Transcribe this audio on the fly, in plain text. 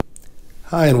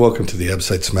Hi, and welcome to the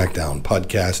ABSITE Smackdown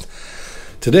podcast.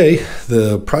 Today,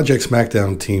 the Project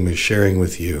Smackdown team is sharing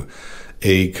with you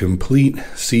a complete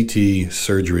CT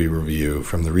surgery review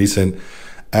from the recent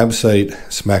ABSITE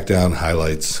Smackdown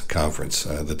Highlights Conference.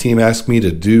 The team asked me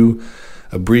to do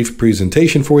a brief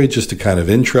presentation for you just to kind of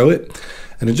intro it,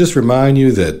 and to just remind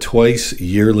you that twice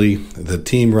yearly, the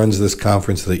team runs this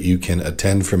conference that you can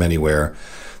attend from anywhere,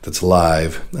 that's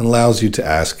live, and allows you to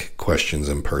ask questions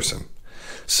in person.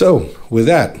 So, with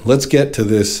that, let's get to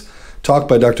this talk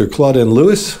by Dr. Claudine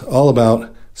Lewis, all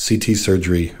about CT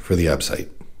surgery for the ABSITE.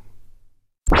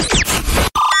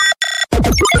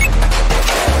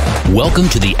 Welcome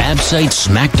to the ABSITE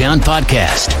Smackdown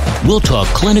podcast. We'll talk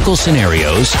clinical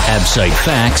scenarios, ABSITE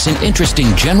facts, and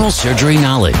interesting general surgery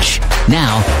knowledge.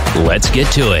 Now, let's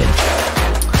get to it.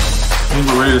 I think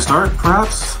we're ready to start,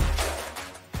 perhaps.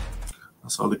 I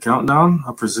saw the countdown.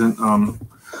 I'll pretend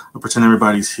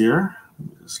everybody's here.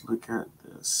 Just look at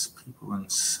this. People in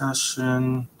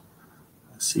session.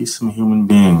 I see some human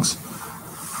beings.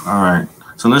 All right.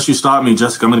 So unless you stop me,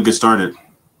 Jessica, I'm going to get started.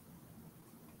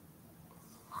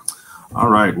 All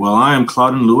right. Well, I am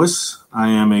Claudine Lewis. I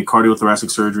am a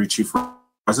cardiothoracic surgery chief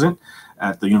resident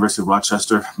at the University of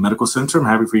Rochester Medical Center. I'm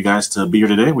happy for you guys to be here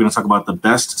today. We're going to talk about the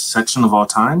best section of all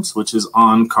times, which is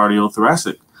on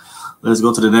cardiothoracic. Let's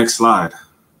go to the next slide.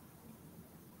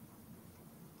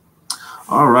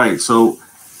 All right. So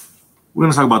we're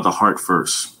going to talk about the heart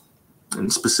first.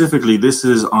 And specifically, this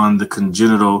is on the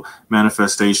congenital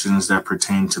manifestations that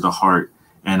pertain to the heart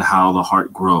and how the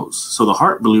heart grows. So the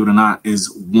heart, believe it or not, is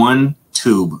one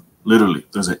tube, literally.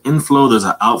 There's an inflow, there's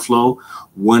an outflow,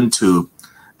 one tube.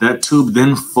 That tube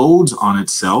then folds on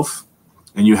itself,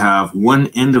 and you have one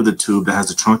end of the tube that has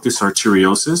the truncus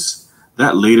arteriosus.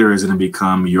 That later is going to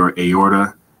become your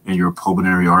aorta and your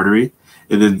pulmonary artery.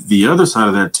 And then the other side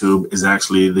of that tube is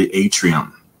actually the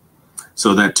atrium.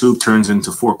 So that tube turns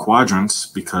into four quadrants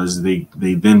because they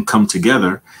then come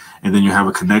together, and then you have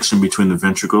a connection between the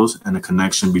ventricles and a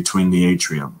connection between the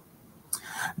atrium.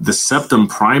 The septum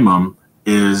primum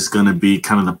is going to be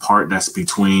kind of the part that's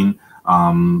between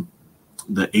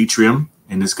the atrium,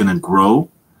 and it's going to grow.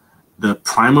 The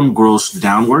primum grows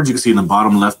downwards. You can see in the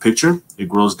bottom left picture, it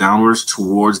grows downwards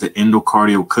towards the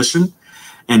endocardial cushion.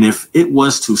 And if it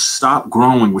was to stop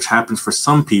growing, which happens for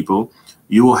some people,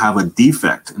 you will have a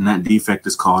defect, and that defect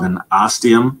is called an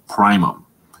ostium primum.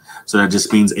 So that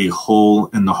just means a hole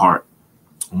in the heart,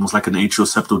 almost like an atrial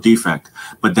septal defect.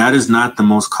 But that is not the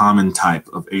most common type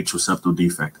of atrial septal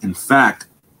defect. In fact,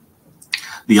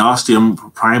 the ostium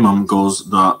primum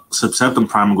the subseptum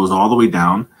primum goes all the way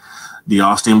down. The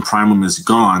ostium primum is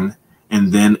gone,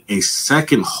 and then a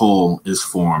second hole is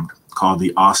formed called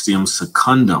the ostium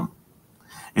secundum.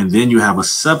 And then you have a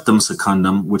septum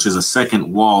secundum, which is a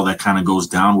second wall that kind of goes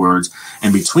downwards.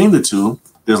 And between the two,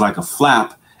 there's like a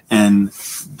flap, and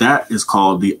that is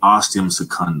called the ostium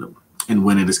secundum. And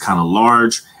when it is kind of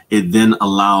large, it then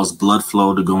allows blood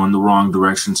flow to go in the wrong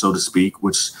direction, so to speak,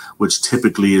 which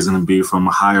typically is going to be from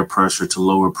higher pressure to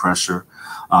lower pressure,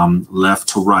 left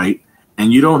to right.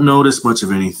 And you don't notice much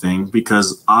of anything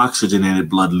because oxygenated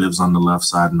blood lives on the left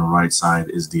side and the right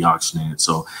side is deoxygenated.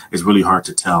 So it's really hard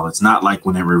to tell. It's not like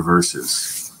when it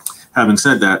reverses. Having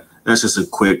said that, that's just a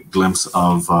quick glimpse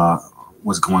of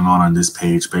what's going on this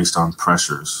page based on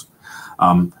pressures.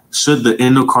 Should the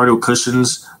endocardial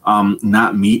cushions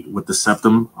not meet with the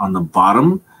septum on the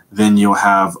bottom, then you'll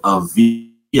have a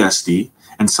VSD.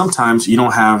 And sometimes you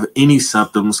don't have any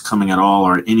septums coming at all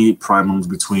or any primums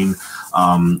between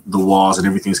the walls, and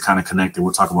everything's kind of connected.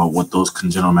 We'll talk about what those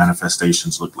congenital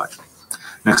manifestations look like.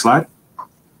 Next slide.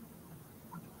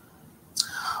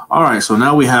 All right, so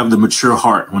now we have the mature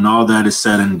heart. When all that is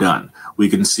said and done, we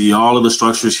can see all of the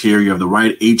structures here. You have the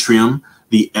right atrium,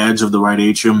 the edge of the right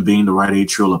atrium being the right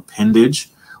atrial appendage.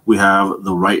 We have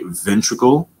the right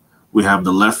ventricle. We have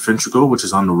the left ventricle, which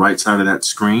is on the right side of that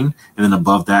screen. And then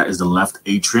above that is the left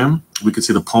atrium. We can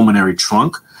see the pulmonary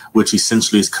trunk, which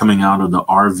essentially is coming out of the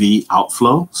RV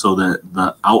outflow. So that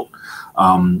the out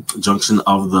junction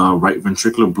of the right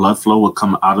ventricular blood flow will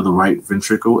come out of the right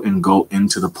ventricle and go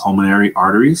into the pulmonary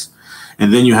arteries.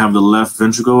 And then you have the left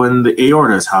ventricle, and the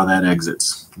aorta is how that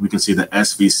exits. We can see the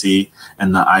SVC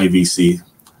and the IVC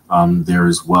there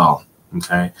as well.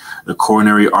 Okay, the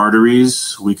coronary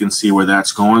arteries, we can see where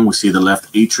that's going. We see the left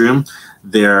atrium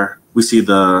there. We see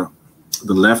the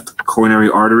left coronary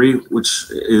artery, which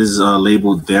is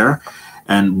labeled there.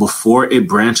 And before it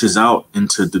branches out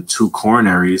into the two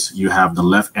coronaries, you have the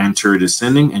left anterior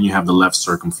descending and you have the left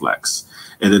circumflex.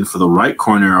 And then for the right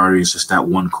coronary artery, it's just that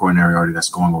one coronary artery that's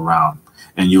going around.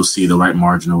 And you'll see the right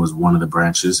marginal is one of the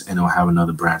branches, and it'll have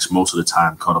another branch most of the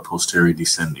time called a posterior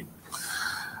descending.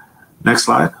 Next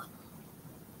slide.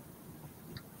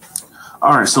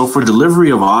 All right, so for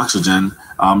delivery of oxygen,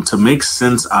 to make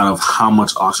sense out of how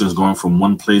much oxygen is going from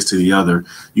one place to the other,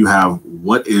 you have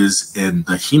what is in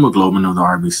the hemoglobin of the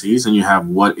RBCs, and you have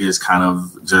what is kind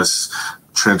of just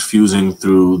transfusing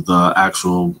through the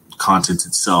actual content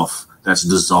itself, that's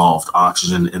dissolved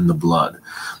oxygen in the blood.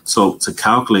 So to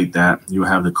calculate that, you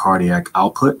have the cardiac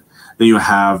output. Then you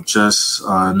have just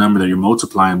a number that you're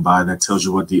multiplying by that tells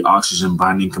you what the oxygen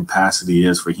binding capacity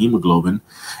is for hemoglobin.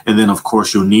 And then, of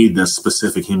course, you'll need the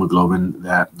specific hemoglobin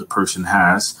that the person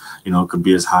has. You know, it could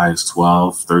be as high as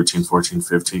 12, 13, 14,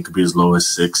 15. It could be as low as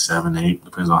 6, 7, 8,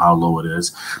 depends on how low it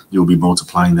is. You'll be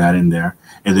multiplying that in there.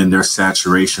 And then their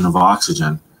saturation of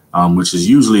oxygen, which is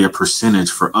usually a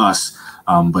percentage for us,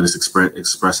 but it's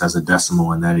expressed as a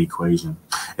decimal in that equation.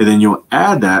 And then you'll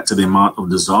add that to the amount of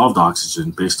dissolved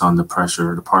oxygen based on the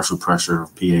pressure, the partial pressure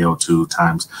of PaO2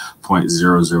 times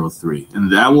 0.003.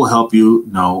 And that will help you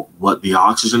know what the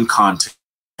oxygen content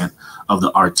of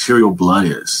the arterial blood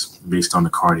is based on the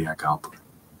cardiac output.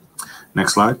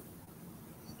 Next slide.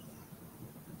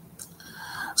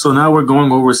 So now we're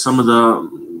going over some of the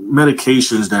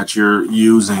medications that you're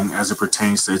using as it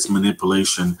pertains to its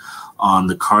manipulation on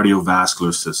the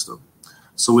cardiovascular system.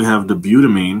 So we have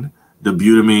dobutamine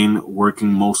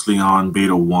working mostly on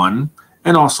beta 1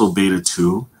 and also beta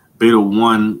 2. Beta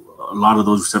 1, a lot of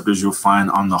those receptors you'll find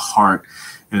on the heart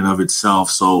in and of itself.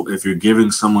 So if you're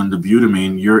giving someone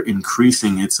dobutamine, you're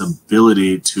increasing its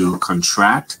ability to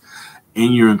contract,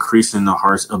 and you're increasing the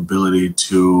heart's ability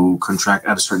to contract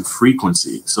at a certain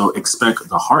frequency. So expect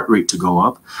the heart rate to go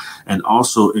up, and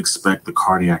also expect the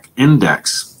cardiac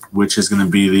index, which is going to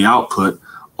be the output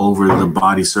over the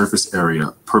body surface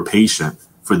area per patient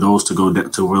for those to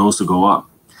go up.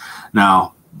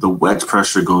 Now, the wedge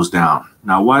pressure goes down.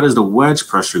 Now, why does the wedge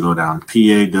pressure go down?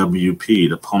 PAWP,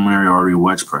 the pulmonary artery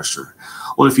wedge pressure.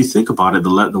 Well, if you think about it,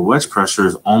 the wedge pressure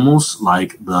is almost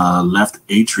like the left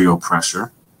atrial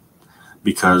pressure,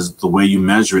 because the way you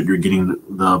measure it, you're getting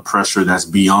the pressure that's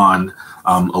beyond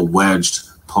a wedged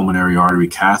pulmonary artery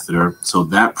catheter. So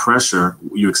that pressure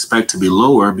you expect to be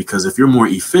lower, because if you're more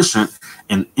efficient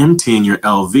in emptying your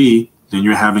LV, then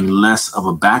you're having less of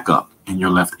a backup in your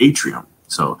left atrium.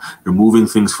 So you're moving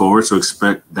things forward, so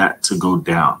expect that to go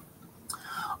down.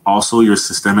 Also, your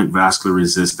systemic vascular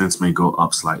resistance may go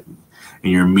up slightly,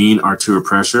 and your mean arterial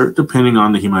pressure, depending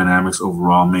on the hemodynamics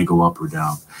overall, may go up or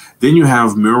down. Then you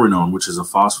have milrinone, which is a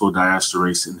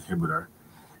phosphodiesterase inhibitor.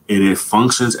 It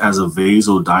functions as a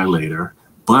vasodilator,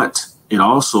 but it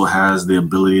also has the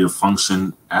ability to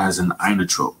function as an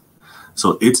inotrope.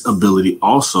 So its ability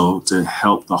also to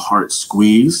help the heart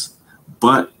squeeze,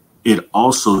 but it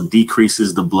also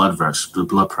decreases the blood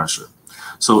pressure.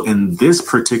 So in this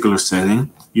particular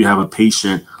setting, you have a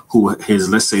patient who is,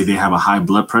 let's say they have a high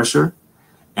blood pressure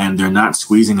and they're not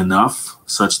squeezing enough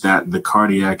such that the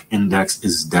cardiac index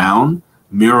is down.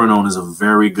 Milrinone is a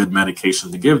very good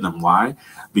medication to give them. Why?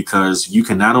 Because you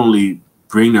can not only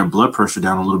bring their blood pressure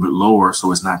down a little bit lower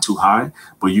so it's not too high,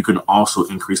 but you can also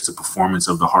increase the performance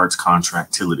of the heart's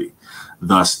contractility.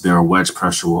 Thus, their wedge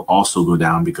pressure will also go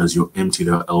down because you'll empty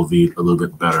the LV a little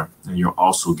bit better, and you'll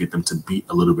also get them to beat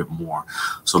a little bit more.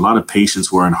 So a lot of patients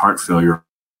who are in heart failure,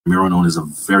 milrinone is a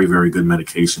very, very good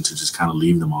medication to just kind of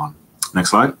leave them on.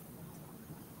 Next slide.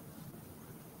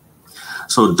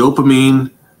 So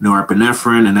dopamine,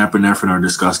 norepinephrine, and epinephrine are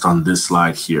discussed on this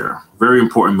slide here. Very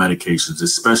important medications,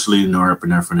 especially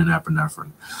norepinephrine and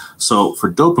epinephrine. So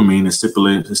for dopamine, it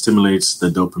stimulates the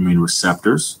dopamine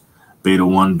receptors, beta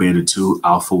 1, beta 2,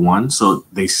 alpha 1. So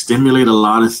they stimulate a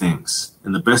lot of things.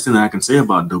 And the best thing that I can say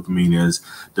about dopamine is,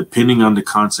 depending on the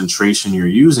concentration you're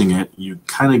using it, you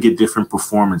kind of get different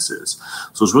performances.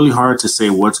 So it's really hard to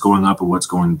say what's going up or what's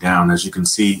going down. As you can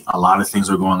see, a lot of things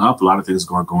are going up, a lot of things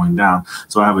are going down.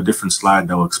 So I have a different slide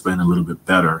that will explain a little bit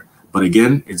better. But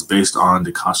again, it's based on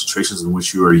the concentrations in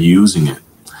which you are using it.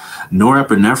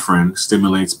 Norepinephrine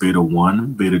stimulates beta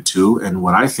 1, beta 2, and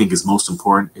what I think is most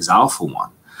important is alpha 1.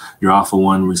 Your alpha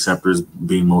 1 receptors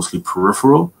being mostly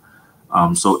peripheral.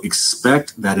 So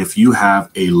expect that if you have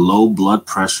a low blood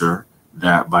pressure,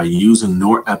 that by using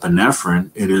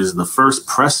norepinephrine, it is the first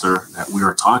pressor that we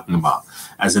are talking about,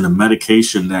 as in a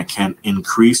medication that can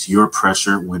increase your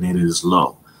pressure when it is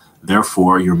low.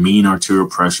 Therefore, your mean arterial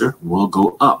pressure will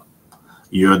go up.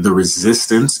 The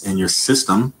resistance in your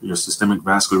system, your systemic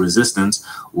vascular resistance,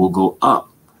 will go up.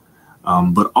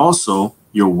 But also,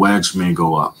 your wedge may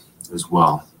go up as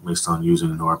well, based on using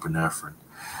norepinephrine.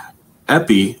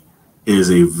 Epi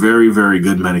is a very, very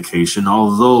good medication,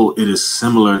 although it is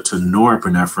similar to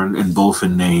norepinephrine in both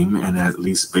in name and at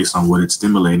least based on what it's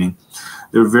stimulating.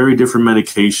 they're very different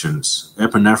medications.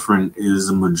 Epinephrine is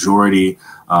a majority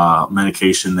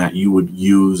medication that you would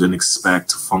use and expect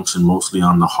to function mostly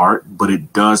on the heart, but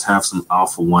it does have some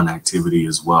alpha-1 activity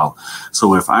as well.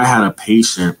 So if I had a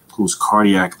patient whose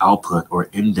cardiac output or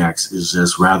index is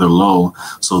just rather low,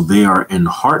 so they are in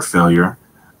heart failure,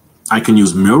 I can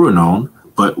use Mironone.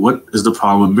 But what is the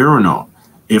problem with Mironone?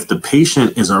 If the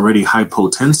patient is already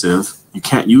hypotensive, you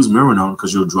can't use Mironone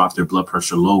because you'll drop their blood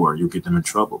pressure lower. You'll get them in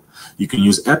trouble. You can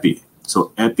use Epi.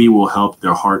 So Epi will help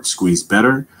their heart squeeze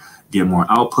better, get more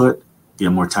output,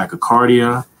 get more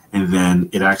tachycardia, and then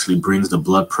it actually brings the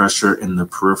blood pressure in the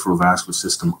peripheral vascular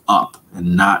system up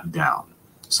and not down.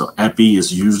 So Epi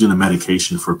is usually the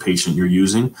medication for a patient you're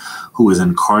using who is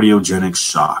in cardiogenic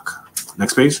shock.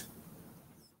 Next page.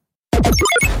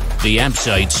 The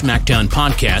ABSITE Smackdown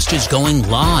podcast is going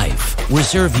live.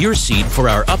 Reserve your seat for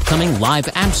our upcoming live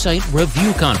ABSITE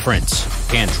review conference.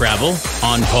 Can't travel?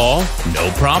 On call?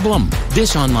 No problem.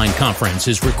 This online conference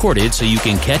is recorded so you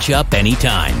can catch up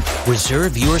anytime.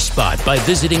 Reserve your spot by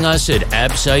visiting us at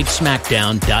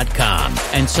ABSITESmackdown.com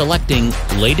and selecting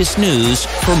latest news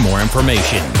for more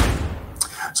information.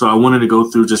 So I wanted to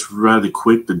go through just rather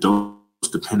quick the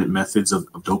dose-dependent methods of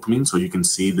dopamine so you can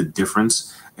see the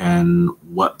difference and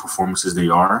what performances they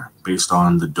are based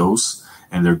on the dose.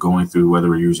 And they're going through whether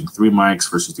we're using 3 mics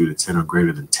versus 3 to 10 or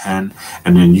greater than 10.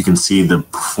 And then you can see the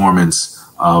performance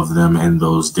of them in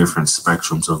those different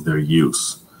spectrums of their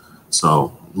use.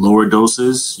 So lower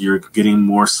doses, you're getting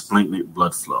more splanchnic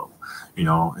blood flow. You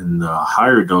know, in the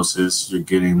higher doses, you're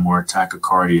getting more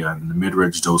tachycardia. In the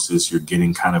mid-range doses, you're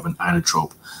getting kind of an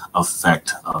inotrope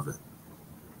effect of it.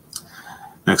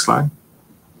 Next slide.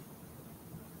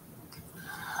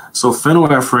 So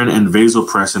phenylephrine and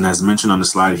vasopressin, as mentioned on the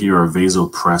slide here, are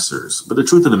vasopressors. But the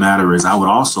truth of the matter is I would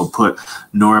also put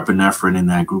norepinephrine in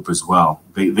that group as well.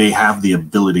 They have the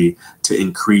ability to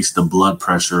increase the blood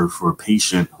pressure for a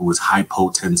patient who is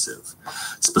hypotensive.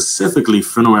 Specifically,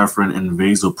 phenylephrine and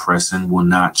vasopressin will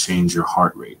not change your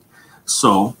heart rate.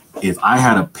 So if I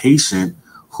had a patient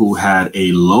who had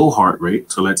a low heart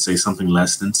rate, so let's say something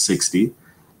less than 60,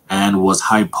 and was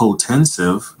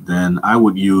hypotensive, then I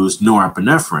would use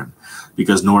norepinephrine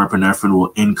because norepinephrine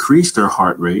will increase their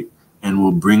heart rate and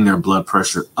will bring their blood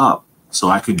pressure up. So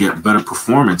I could get better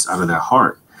performance out of that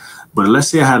heart. But let's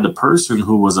say I had the person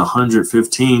who was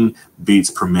 115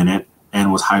 beats per minute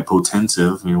and was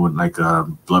hypotensive, you know, with like a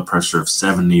blood pressure of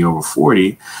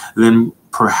 70/40, then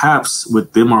perhaps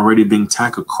with them already being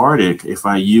tachycardic, if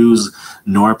I use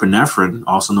norepinephrine,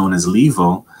 also known as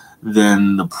Levo,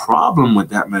 then the problem with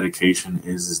that medication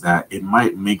is that it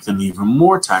might make them even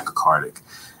more tachycardic.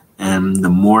 And the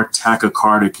more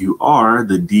tachycardic you are,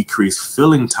 the decreased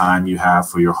filling time you have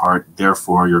for your heart.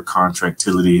 Therefore, your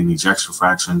contractility and ejection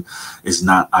fraction is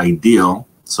not ideal.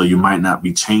 So you might not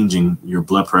be changing your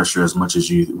blood pressure as much as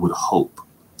you would hope.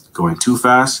 Going too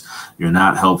fast, you're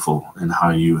not helpful in how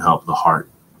you help the heart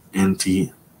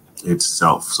empty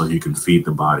itself so you can feed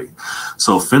the body.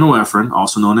 So phenylephrine,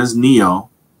 also known as Neo,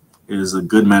 is a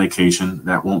good medication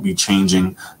that won't be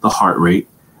changing the heart rate.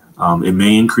 It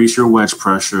may increase your wedge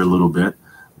pressure a little bit.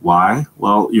 Why?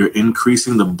 Well, you're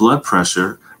increasing the blood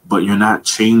pressure, but you're not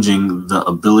changing the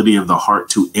ability of the heart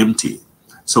to empty.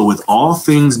 So with all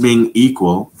things being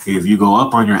equal, if you go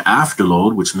up on your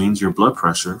afterload, which means your blood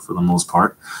pressure for the most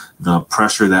part, the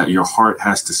pressure that your heart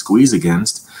has to squeeze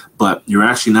against, but you're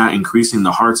actually not increasing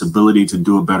the heart's ability to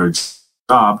do a better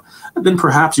job, then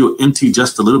perhaps you'll empty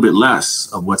just a little bit less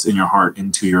of what's in your heart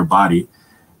into your body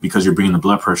because you're bringing the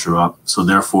blood pressure up. So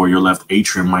therefore, your left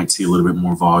atrium might see a little bit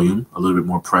more volume, a little bit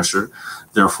more pressure.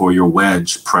 Therefore, your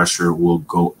wedge pressure will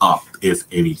go up, if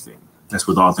anything. That's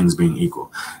with all things being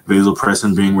equal.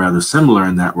 Vasopressin being rather similar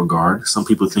in that regard. Some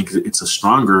people think it's a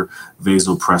stronger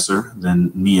vasopressor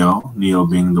than Neo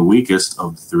being the weakest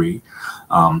of the three.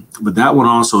 But that one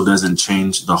also doesn't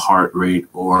change the heart rate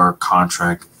or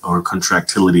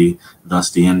contractility, thus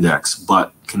the index,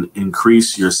 but can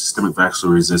increase your systemic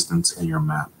vascular resistance and your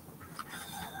MAP.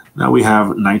 Now we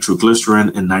have nitroglycerin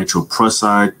and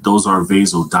nitroprusside. Those are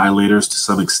vasodilators to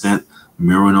some extent.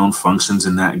 Mironone functions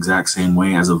in that exact same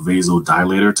way as a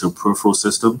vasodilator to a peripheral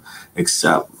system,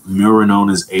 except Mironone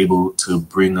is able to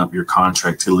bring up your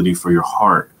contractility for your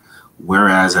heart.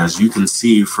 Whereas, as you can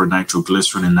see for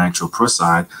nitroglycerin and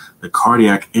nitroprusside, the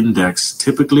cardiac index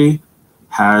typically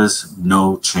has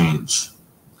no change.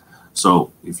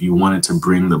 So if you wanted to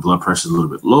bring the blood pressure a little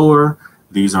bit lower,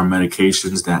 these are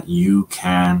medications that you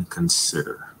can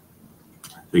consider.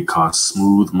 They cause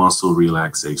smooth muscle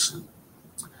relaxation.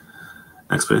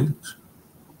 Next page.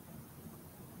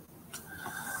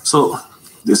 So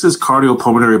this is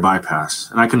cardiopulmonary bypass.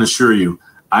 And I can assure you,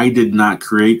 I did not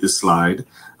create this slide,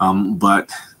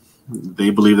 but they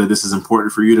believe that this is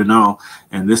important for you to know.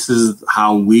 And this is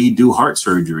how we do heart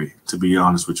surgery, to be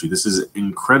honest with you. This is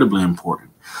incredibly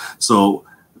important. So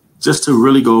just to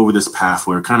really go over this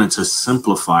pathway, kind of to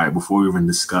simplify it before we even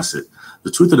discuss it,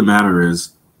 the truth of the matter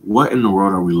is, what in the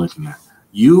world are we looking at?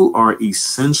 You are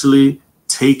essentially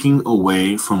taking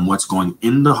away from what's going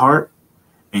in the heart,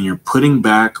 and you're putting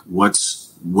back what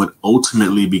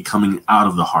ultimately be coming out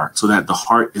of the heart, so that the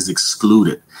heart is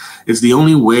excluded. It's the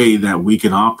only way that we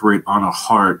can operate on a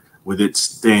heart with it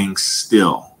staying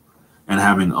still and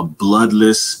having a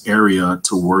bloodless area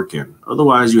to work in.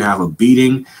 Otherwise, you have a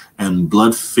beating and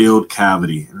blood-filled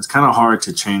cavity. And it's kind of hard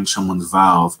to change someone's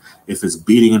valve if it's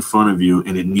beating in front of you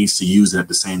and it needs to use it at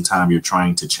the same time you're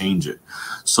trying to change it.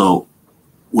 So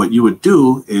what you would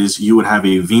do is you would have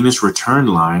a venous return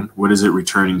line. What is it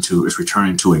returning to? It's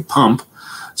returning to a pump.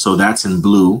 So that's in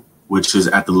blue, which is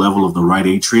at the level of the right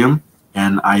atrium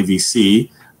and IVC.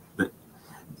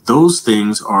 Those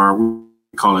things are, we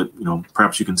call it,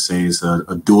 perhaps you can say is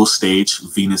a dual stage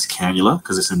venous cannula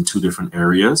because it's in two different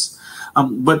areas.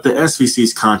 But the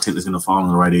SVC's content is going to fall in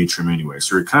the right atrium anyway.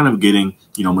 So you're kind of getting,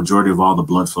 majority of all the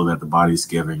blood flow that the body's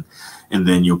giving, and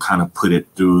then you'll kind of put it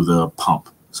through the pump.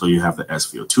 So you have the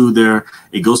SVO2 there.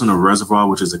 It goes in a reservoir,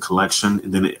 which is a collection,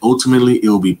 and then it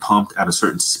will be pumped at a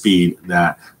certain speed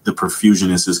that the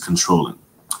perfusionist is controlling.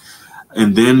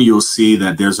 And then you'll see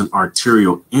that there's an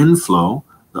arterial inflow.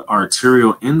 The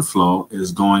arterial inflow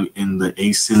is going in the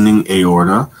ascending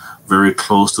aorta, very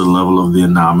close to the level of the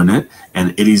innominate,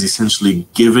 and it is essentially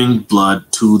giving blood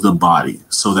to the body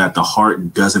so that the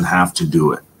heart doesn't have to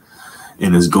do it,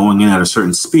 and is going in at a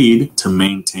certain speed to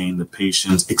maintain the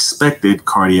patient's expected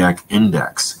cardiac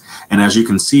index. And as you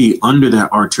can see, under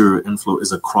that arterial inflow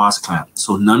is a cross clamp.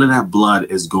 So none of that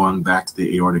blood is going back to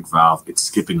the aortic valve. It's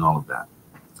skipping all of that.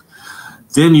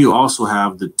 Then you also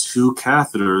have the two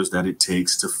catheters that it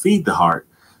takes to feed the heart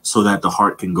so that the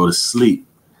heart can go to sleep.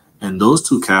 And those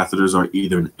two catheters are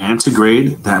either an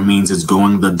antegrade, that means it's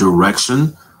going the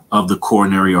direction of the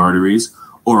coronary arteries,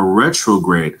 or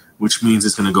retrograde, which means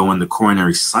it's going to go in the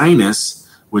coronary sinus,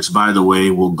 which, by the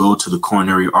way, will go to the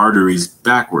coronary arteries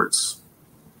backwards,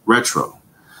 retro.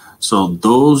 So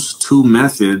those two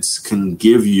methods can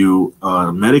give you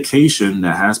a medication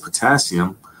that has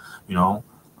potassium,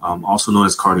 also known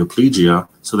as cardioplegia,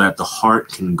 so that the heart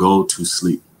can go to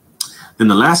sleep. Then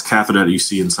the last catheter that you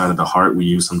see inside of the heart we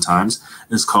use sometimes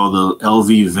is called the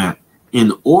LV vent.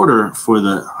 In order for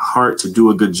the heart to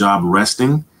do a good job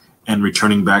resting and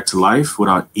returning back to life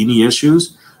without any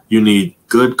issues, you need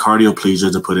good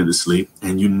cardioplegia to put it to sleep,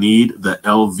 and you need the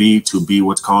LV to be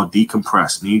what's called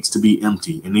decompressed, needs to be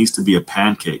empty. It needs to be a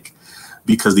pancake,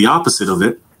 because the opposite of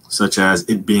it, such as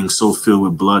it being so filled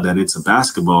with blood that it's a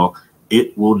basketball,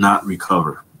 it will not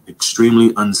recover.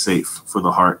 Extremely unsafe for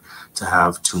the heart to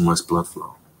have too much blood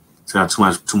flow, to have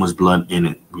too much blood in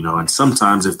it, and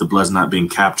sometimes if the blood's not being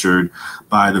captured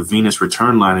by the venous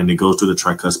return line and it goes through the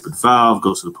tricuspid valve,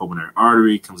 goes to the pulmonary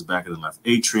artery, comes back in the left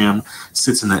atrium,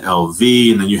 sits in the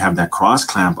LV, and then you have that cross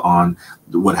clamp on,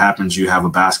 what happens, you have a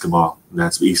basketball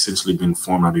that's essentially being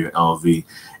formed out of your LV.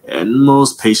 And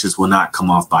most patients will not come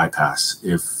off bypass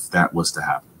if that was to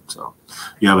happen. So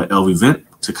you have an LV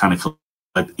vent to kind of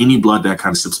collect any blood that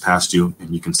kind of slips past you,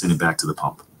 and you can send it back to the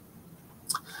pump.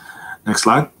 Next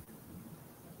slide.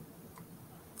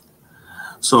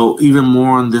 So even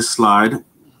more on this slide,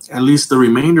 at least the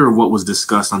remainder of what was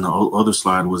discussed on the other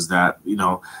slide was that,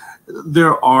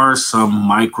 there are some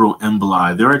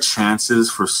microemboli. There are chances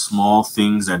for small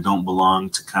things that don't belong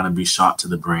to kind of be shot to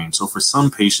the brain. So for some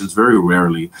patients, very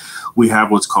rarely, we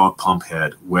have what's called pump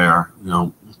head, where,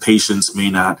 patients may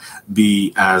not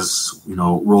be as,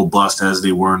 robust as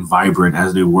they were and vibrant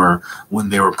as they were when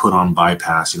they were put on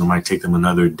bypass. It might take them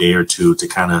another day or two to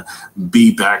kind of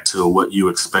be back to what you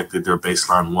expected their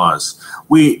baseline was.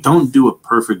 We don't do a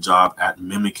perfect job at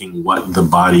mimicking what the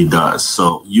body does.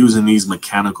 So using these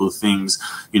mechanical things,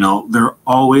 they're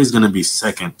always going to be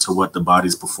second to what the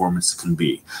body's performance can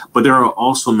be. But there are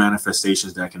also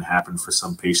manifestations that can happen for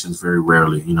some patients very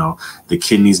rarely. The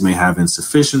kidneys may have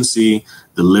insufficiency,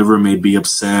 the liver may be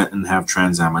upset and have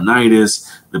transaminitis.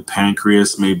 The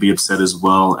pancreas may be upset as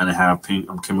well and have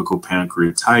chemical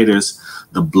pancreatitis.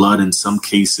 The blood in some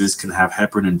cases can have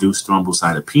heparin-induced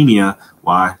thrombocytopenia.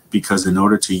 Why? Because in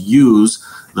order to use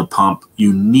the pump,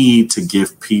 you need to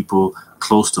give people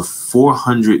close to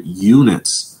 400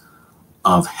 units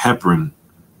of heparin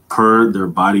per their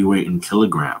body weight in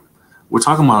kilogram, we're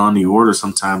talking about on the order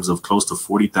sometimes of close to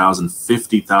 40,000,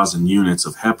 50,000 units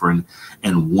of heparin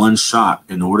in one shot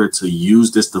in order to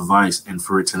use this device and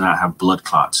for it to not have blood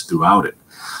clots throughout it.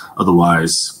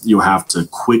 Otherwise, you'll have to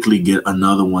quickly get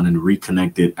another one and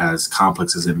reconnect it, as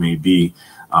complex as it may be,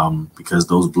 because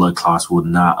those blood clots will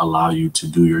not allow you to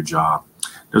do your job.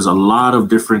 There's a lot of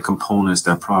different components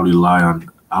that probably lie on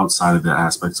outside of the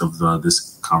aspects of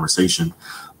this conversation,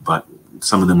 but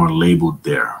some of them are labeled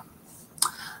there.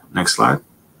 Next slide.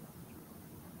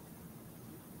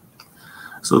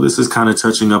 So this is kind of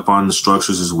touching up on the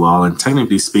structures as well. And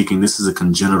technically speaking, this is a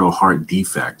congenital heart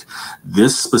defect.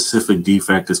 This specific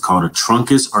defect is called a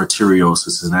truncus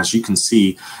arteriosus. And as you can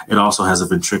see, it also has a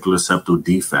ventricular septal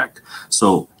defect.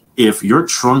 So if your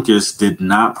truncus did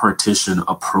not partition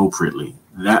appropriately,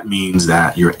 that means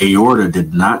that your aorta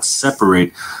did not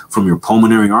separate from your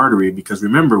pulmonary artery, because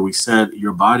remember, we said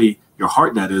your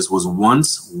heart, that is, was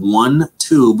once one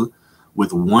tube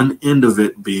with one end of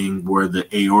it being where the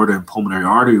aorta and pulmonary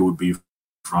artery would be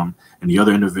from, and the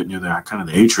other end of it near the kind of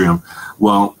the atrium.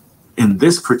 Well, in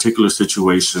this particular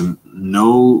situation,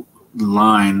 no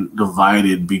line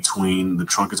divided between the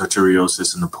truncus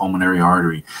arteriosus and the pulmonary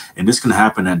artery. And this can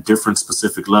happen at different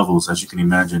specific levels. As you can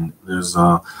imagine, there's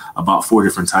about 4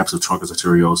 different types of truncus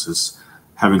arteriosus.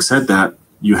 Having said that,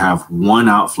 you have one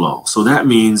outflow. So that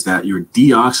means that your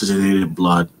deoxygenated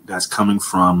blood that's coming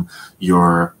from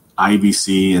your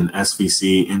IVC and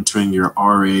SVC entering your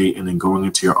RA and then going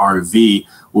into your RV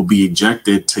will be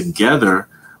ejected together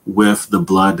with the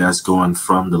blood that's going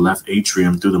from the left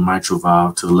atrium through the mitral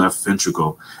valve to the left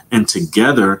ventricle. And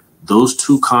together, those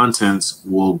two contents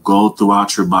will go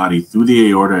throughout your body through the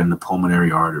aorta and the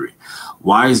pulmonary artery.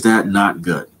 Why is that not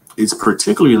good? It's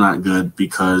particularly not good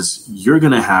because you're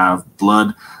going to have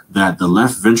blood that the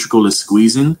left ventricle is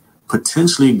squeezing,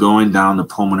 potentially going down the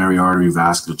pulmonary artery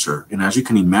vasculature. And as you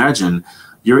can imagine,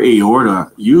 your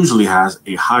aorta usually has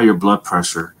a higher blood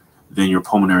pressure than your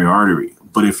pulmonary artery.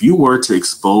 But if you were to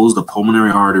expose the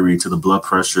pulmonary artery to the blood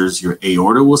pressures your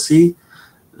aorta will see,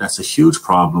 that's a huge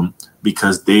problem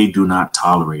because they do not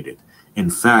tolerate it. In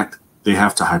fact, they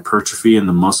have to hypertrophy and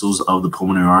the muscles of the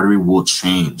pulmonary artery will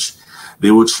change.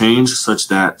 They will change such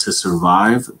that to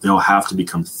survive, they'll have to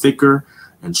become thicker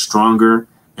and stronger.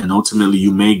 And ultimately,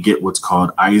 you may get what's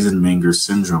called Eisenmenger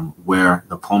syndrome, where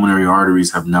the pulmonary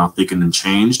arteries have now thickened and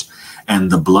changed,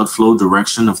 and the blood flow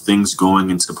direction of things going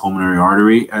into the pulmonary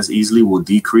artery as easily will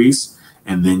decrease,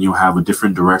 and then you'll have a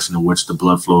different direction in which the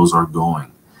blood flows are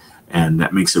going. And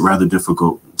that makes it rather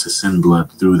difficult to send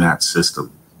blood through that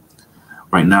system.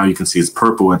 Right now, you can see it's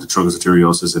purple at the truncus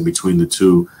arteriosus, and between the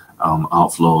two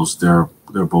outflows,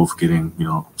 they're both getting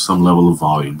some level of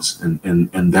volumes,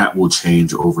 and that will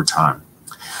change over time.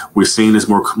 We're seeing this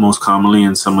most commonly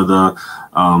in some of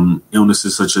the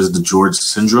illnesses such as the George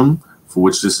syndrome, for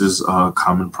which this is a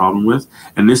common problem with.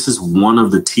 And this is one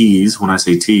of the T's. When I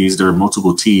say T's, there are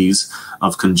multiple T's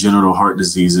of congenital heart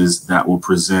diseases that will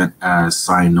present as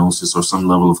cyanosis or some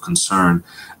level of concern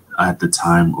at the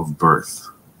time of birth.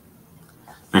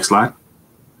 Next slide.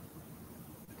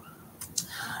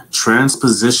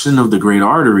 Transposition of the great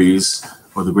arteries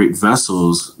or the great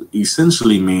vessels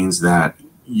essentially means that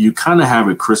you kind of have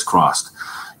it crisscrossed.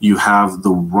 You have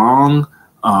the wrong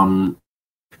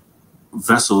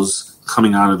vessels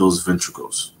coming out of those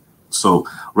ventricles. So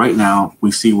right now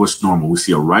we see what's normal. We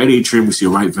see a right atrium, we see a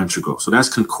right ventricle. So that's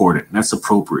concordant, that's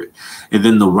appropriate. And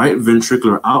then the right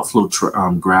ventricular outflow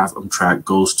tract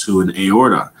goes to an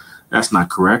aorta. That's not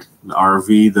correct. The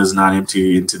RV does not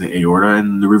empty into the aorta,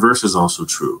 and the reverse is also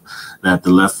true, that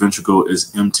the left ventricle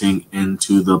is emptying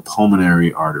into the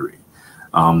pulmonary artery.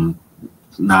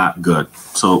 Not good.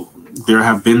 So there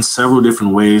have been several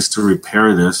different ways to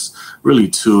repair this, really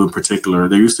 2 in particular.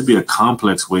 There used to be a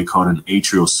complex way called an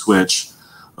atrial switch,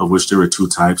 of which there were 2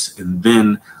 types. And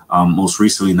then most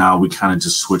recently now, we kind of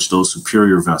just switched those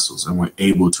superior vessels and we're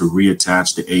able to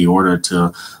reattach the aorta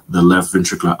to the left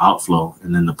ventricular outflow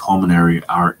and then the pulmonary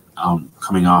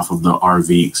coming off of the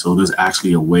RV. So there's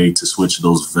actually a way to switch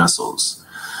those vessels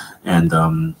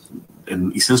and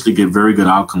essentially get very good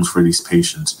outcomes for these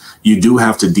patients. You do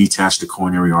have to detach the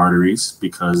coronary arteries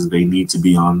because they need to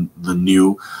be on the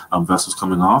new vessels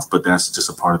coming off, but that's just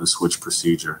a part of the switch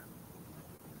procedure.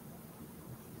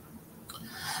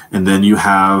 And then you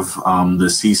have the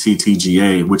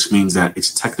CCTGA, which means that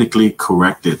it's technically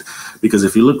corrected. Because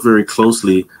if you look very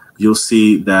closely, you'll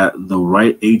see that the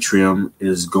right atrium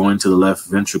is going to the left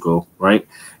ventricle, right?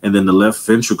 And then the left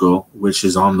ventricle, which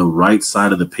is on the right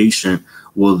side of the patient,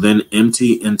 will then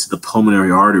empty into the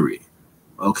pulmonary artery.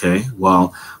 Okay,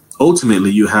 well,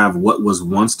 ultimately you have what was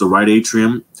once the right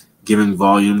atrium giving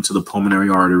volume to the pulmonary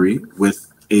artery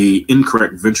with a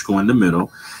incorrect ventricle in the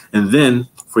middle. And then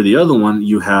for the other one,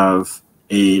 you have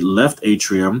a left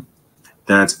atrium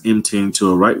that's emptying to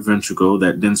a right ventricle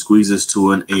that then squeezes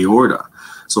to an aorta.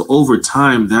 So over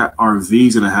time, that RV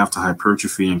is going to have to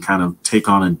hypertrophy and kind of take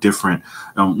on a different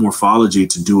morphology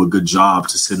to do a good job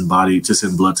to send blood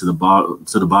to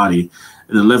the body.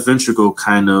 And the left ventricle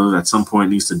kind of at some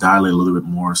point needs to dilate a little bit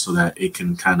more so that it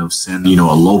can kind of send, a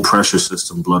low pressure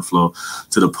system blood flow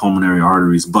to the pulmonary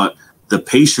arteries. But the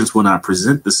patients will not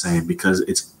present the same because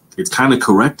it's kind of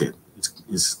corrected.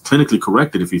 It's clinically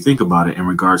corrected if you think about it in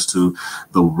regards to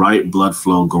the right blood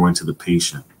flow going to the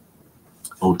patient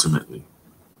ultimately.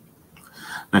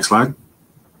 Next slide.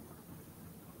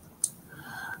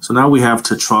 So now we have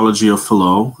tetralogy of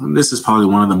Fallot, and this is probably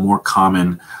one of the more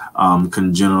common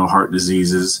congenital heart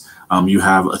diseases. You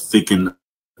have a thickened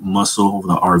muscle of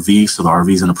the RV, so the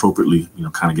RV is inappropriately,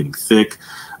 kind of getting thick.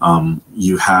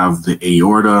 You have the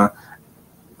aorta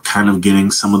kind of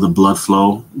getting some of the blood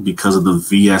flow because of the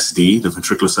VSD, the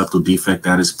ventricular septal defect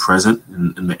that is present,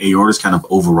 and the aorta is kind of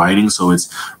overriding, so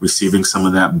it's receiving some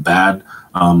of that bad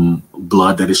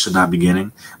blood that it should not be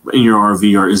getting. And your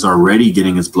RV is already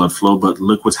getting its blood flow, but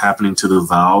look what's happening to the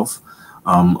valve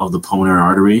of the pulmonary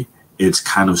artery. It's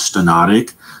kind of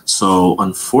stenotic. So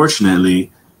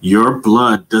unfortunately, your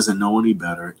blood doesn't know any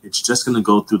better. It's just going to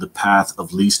go through the path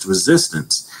of least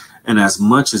resistance. And as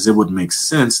much as it would make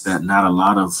sense that not a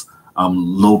lot of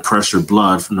low pressure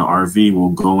blood from the RV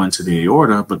will go into the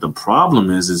aorta, but the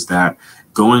problem is that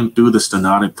going through the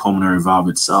stenotic pulmonary valve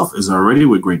itself is already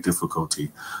with great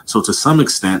difficulty. So to some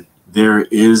extent, there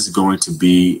is going to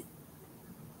be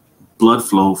blood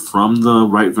flow from the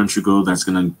right ventricle that's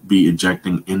going to be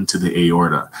ejecting into the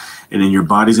aorta. And then your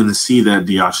body's going to see that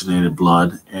deoxygenated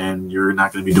blood, and you're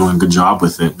not going to be doing a good job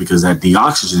with it because that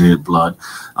deoxygenated blood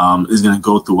is going to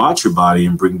go throughout your body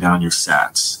and bring down your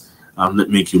sats that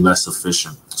make you less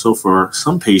efficient. So for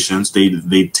some patients,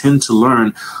 they tend to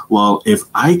learn, well, if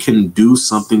I can do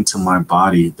something to my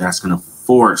body that's going to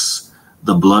force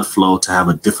the blood flow to have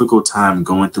a difficult time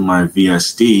going through my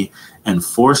VSD and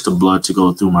force the blood to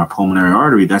go through my pulmonary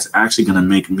artery, that's actually going to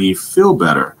make me feel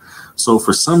better. So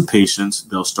for some patients,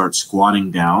 they'll start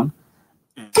squatting down.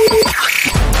 The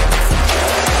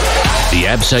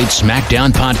ABSITE Smackdown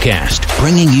podcast,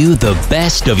 bringing you the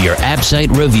best of your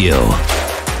ABSITE review.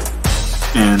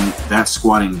 And that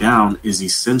squatting down is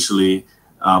essentially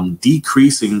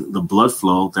decreasing the blood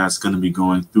flow that's going to be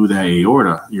going through that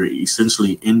aorta. You're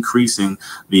essentially increasing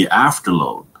the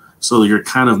afterload. So you're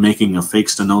kind of making a fake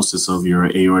stenosis of your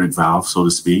aortic valve, so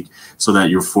to speak, so that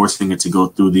you're forcing it to go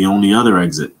through the only other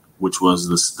exit, which was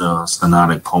the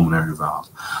stenotic pulmonary valve.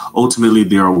 Ultimately,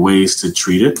 there are ways to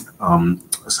treat it,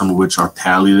 some of which are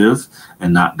palliative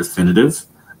and not definitive,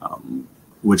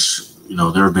 which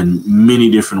there have been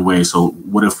many different ways. So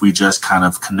what if we just kind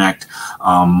of connect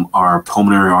our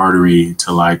pulmonary artery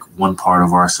to like one part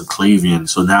of our subclavian?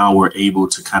 So now we're able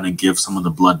to kind of give some of the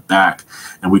blood back,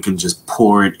 and we can just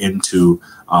pour it into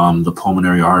the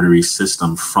pulmonary artery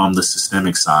system from the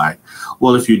systemic side.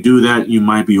 Well, if you do that, you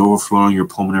might be overflowing your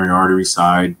pulmonary artery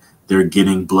side. They're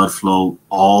getting blood flow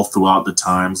all throughout the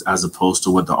times, as opposed to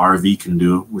what the RV can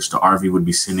do, which the RV would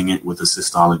be sending it with a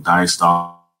systolic,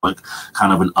 diastolic,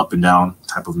 kind of an up and down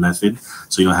type of method.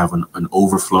 So you don't have an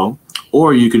overflow.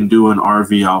 Or you can do an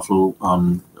RV outflow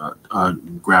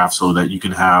graph so that you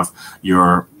can have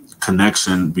your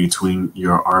connection between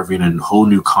your RV and a whole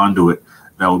new conduit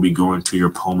that will be going to your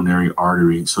pulmonary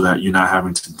artery, so that you're not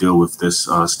having to deal with this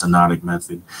stenotic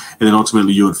method. And then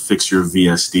ultimately you would fix your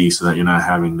VSD so that you're not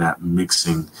having that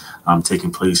mixing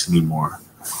taking place anymore.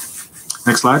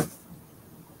 Next slide.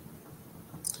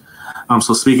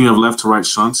 So speaking of left to right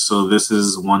shunts, so this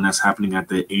is one that's happening at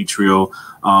the atrial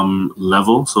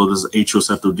level. So this is atrial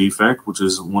septal defect, which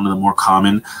is one of the more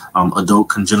common adult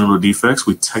congenital defects.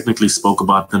 We technically spoke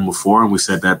about them before, and we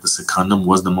said that the secundum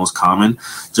was the most common.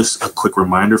 Just a quick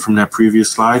reminder from that previous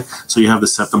slide. So you have the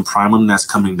septum primum that's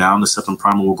coming down. The septum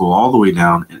primum will go all the way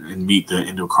down and meet the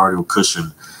endocardial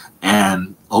cushion.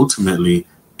 And ultimately,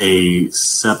 a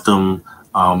septum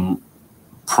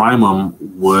primum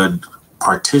would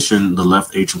partition the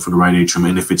left atrium from the right atrium.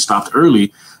 And if it stopped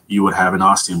early, you would have an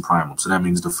ostium primum. So that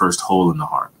means the first hole in the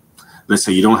heart. Let's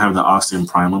say you don't have the ostium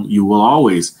primum, you will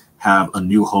always have a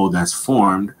new hole that's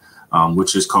formed,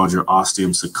 which is called your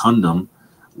ostium secundum,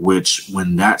 which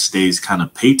when that stays kind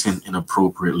of patent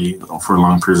inappropriately for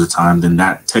long periods of time, then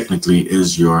that technically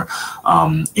is your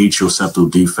atrial septal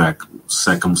defect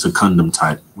secundum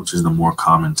type, which is the more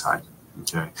common type.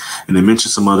 Okay. And they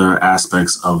mentioned some other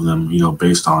aspects of them,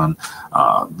 based on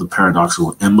the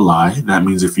paradoxical emboli. That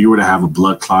means if you were to have a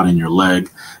blood clot in your leg,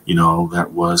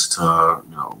 that was to,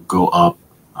 go up,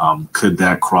 could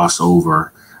that cross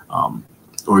over?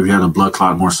 Or if you had a blood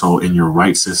clot more so in your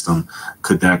right system,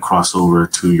 could that cross over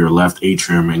to your left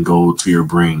atrium and go to your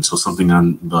brain? So something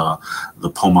on the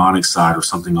pulmonic side or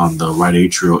something on the right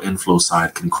atrial inflow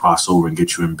side can cross over and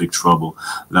get you in big trouble.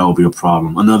 That will be a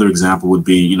problem. Another example would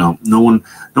be, no one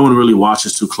really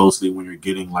watches too closely when you're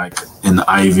getting like an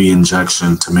IV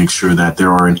injection to make sure that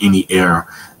there aren't any air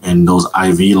in those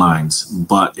IV lines.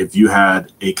 But if you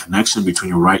had a connection between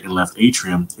your right and left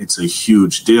atrium, it's a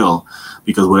huge deal,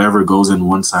 because whatever goes in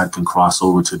one side can cross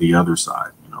over to the other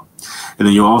side, And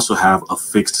then you also have a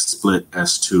fixed split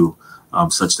S2,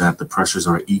 such that the pressures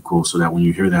are equal, so that when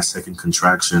you hear that second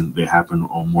contraction, they happen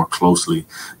more closely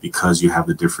because you have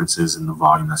the differences in the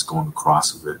volume that's going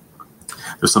across of it.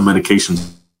 There's some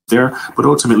medications there, but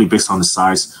ultimately based on the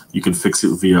size, you can fix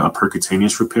it via a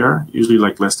percutaneous repair, usually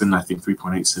like less than, I think,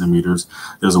 3.8 centimeters.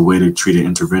 There's a way to treat it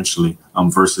interventionally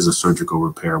versus a surgical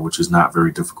repair, which is not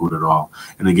very difficult at all.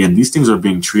 And again, these things are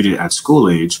being treated at school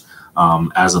age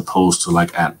as opposed to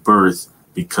like at birth,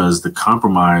 because the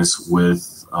compromise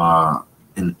with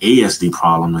an ASD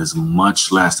problem is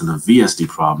much less than a VSD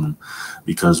problem,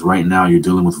 because right now you're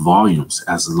dealing with volumes.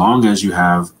 As long as you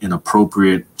have an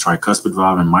appropriate tricuspid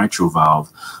valve and mitral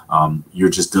valve, you're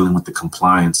just dealing with the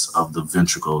compliance of the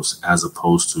ventricles as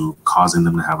opposed to causing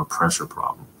them to have a pressure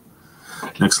problem.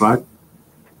 Next slide.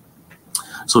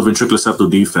 So ventricular septal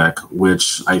defect,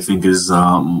 which I think is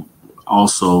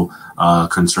also a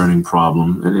concerning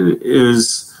problem. And it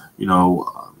is,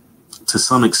 to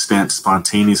some extent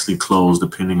spontaneously closed,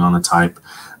 depending on the type.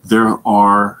 There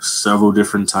are several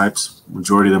different types.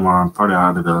 Majority of them are probably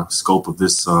out of the scope of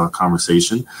this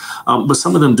conversation, but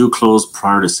some of them do close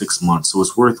prior to 6 months, so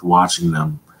it's worth watching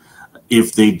them.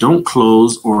 If they don't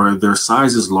close or their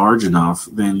size is large enough,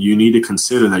 then you need to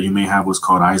consider that you may have what's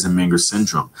called Eisenmenger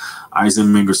syndrome.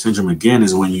 Eisenmenger syndrome, again,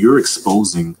 is when you're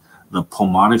exposing the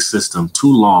pulmonic system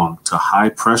too long to high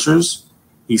pressures.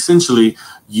 Essentially,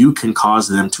 you can cause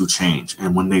them to change.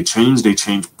 And when they change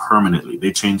permanently.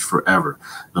 They change forever.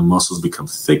 The muscles become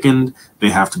thickened. They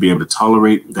have to be able to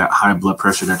tolerate that high blood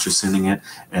pressure that you're sending it,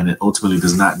 and it ultimately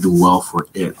does not do well for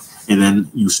it. And then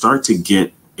you start to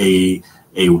get a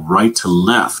right to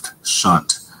left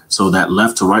shunt. So that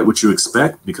left to right, what you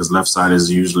expect, because left side is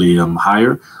usually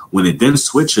higher. When it then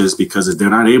switches, because they're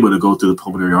not able to go through the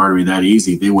pulmonary artery that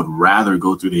easy, they would rather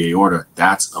go through the aorta.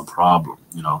 That's a problem,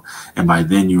 And by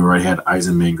then you already had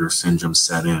Eisenmenger syndrome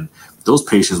set in. Those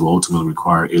patients will ultimately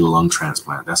require a lung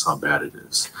transplant. That's how bad it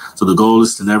is. So the goal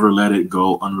is to never let it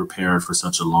go unrepaired for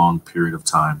such a long period of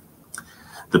time.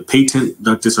 The patent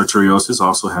ductus arteriosus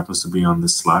also happens to be on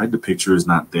this slide. The picture is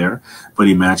not there, but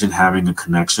imagine having a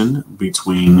connection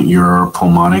between your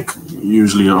pulmonic,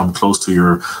 usually close to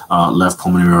your left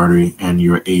pulmonary artery, and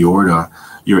your aorta.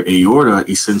 Your aorta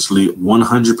essentially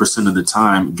 100% of the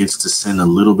time gets to send a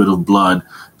little bit of blood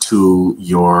to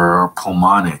your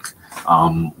pulmonic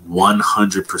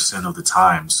 100% of the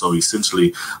time. So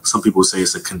essentially, some people say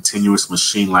it's a continuous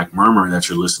machine-like murmur that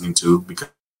you're listening to, because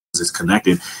it's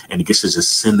connected and it gets to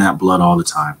just send that blood all the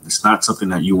time. It's not something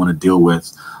that you want to deal with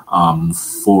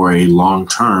for a long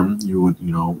term. You would,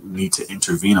 need to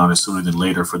intervene on it sooner than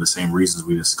later for the same reasons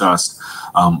we discussed.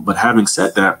 But having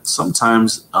said that,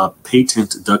 sometimes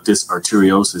patent ductus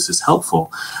arteriosus is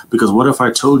helpful, because what if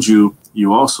I told you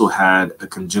you also had a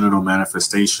congenital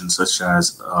manifestation such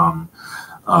as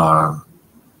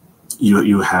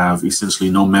you have essentially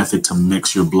no method to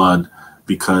mix your blood,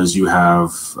 because you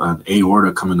have an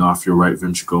aorta coming off your right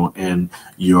ventricle and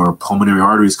your pulmonary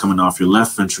arteries coming off your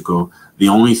left ventricle. The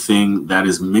only thing that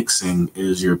is mixing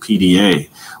is your PDA.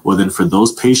 Well, then for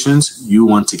those patients, you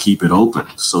want to keep it open.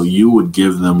 So you would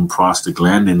give them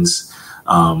prostaglandins,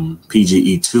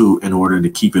 PGE2, in order to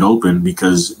keep it open,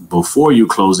 because before you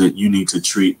close it, you need to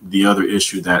treat the other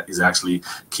issue that is actually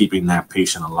keeping that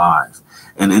patient alive.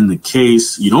 And in the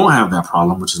case you don't have that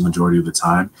problem, which is majority of the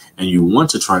time, and you want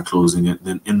to try closing it,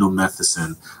 then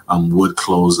indomethacin would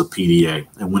close the PDA.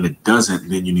 And when it doesn't,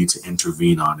 then you need to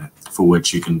intervene on it, for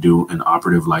which you can do an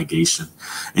operative ligation.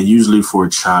 And usually for a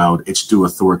child, it's through a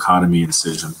thoracotomy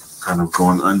incision, kind of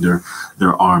going under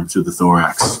their arm through the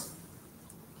thorax.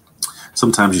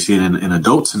 Sometimes you see it in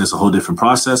adults, and it's a whole different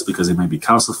process because it may be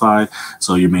calcified.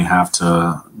 So you may have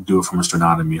to do it from a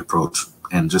sternotomy approach,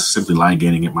 and just simply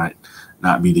ligating it might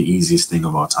not be the easiest thing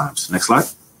of all times. Next slide.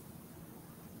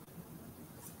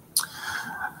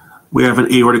 We have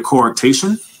an aortic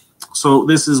coarctation, So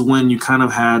this is when you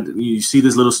you see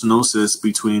this little stenosis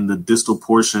between the distal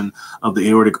portion of the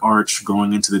aortic arch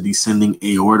going into the descending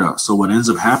aorta. So what ends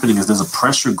up happening is there's a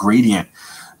pressure gradient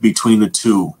between the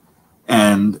two.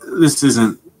 And this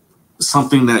isn't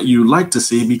something that you like to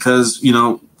see because,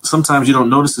 sometimes you don't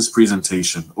notice this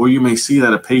presentation, or you may see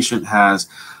that a patient has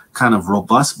kind of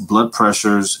robust blood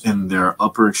pressures in their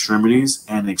upper extremities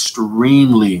and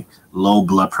extremely low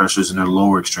blood pressures in their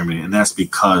lower extremity. And that's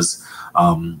because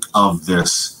of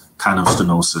this kind of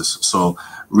stenosis. So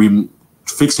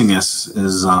fixing this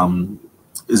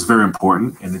is very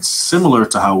important, and it's similar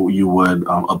to how you would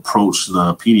approach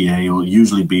the PDA. It will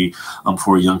usually be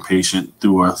for a young patient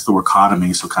through a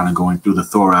thoracotomy, so kind of going through the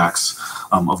thorax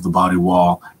of the body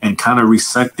wall and kind of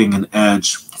resecting an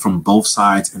edge from both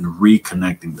sides and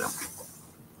reconnecting them.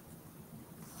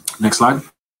 Next slide.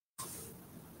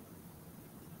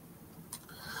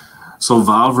 So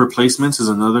valve replacements is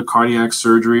another cardiac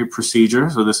surgery procedure.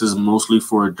 So this is mostly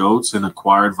for adults in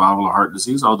acquired valvular heart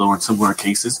disease, although in similar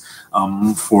cases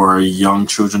for young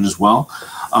children as well.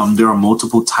 There are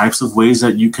multiple types of ways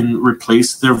that you can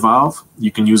replace their valve.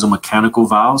 You can use a mechanical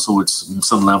valve, so it's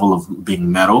some level of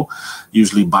being metal,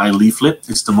 usually bi-leaflet.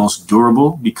 It's the most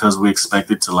durable because we expect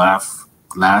it to last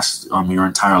your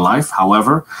entire life.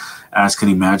 However, as can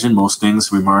imagine, most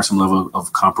things require some level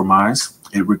of compromise.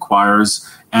 It requires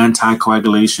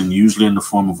anticoagulation, usually in the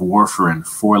form of warfarin,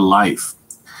 for life,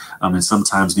 and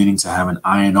sometimes needing to have an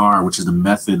INR, which is the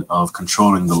method of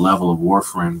controlling the level of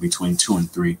warfarin between 2 and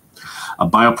 3. A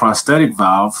bioprosthetic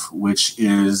valve, which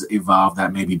is a valve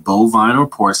that may be bovine or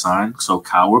porcine, so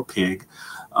cow or pig,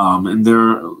 and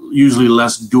they're usually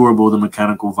less durable than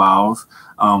mechanical valve.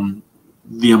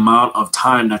 The amount of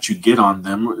time that you get on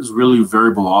them is really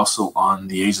variable also on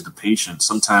the age of the patient.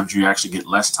 Sometimes you actually get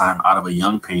less time out of a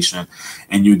young patient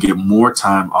and you get more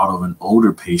time out of an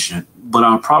older patient. But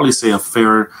I'll probably say a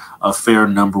fair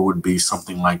number would be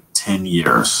something like 10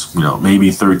 years,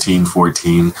 maybe 13,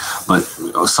 14, but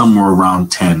somewhere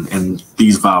around 10. And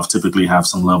these valves typically have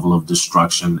some level of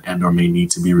destruction and or may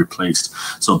need to be replaced.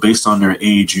 So based on their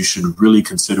age, you should really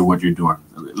consider what you're doing.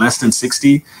 Less than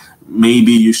 60,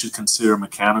 maybe you should consider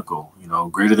mechanical.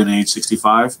 Greater than age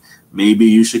 65, maybe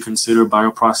you should consider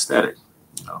bioprosthetic.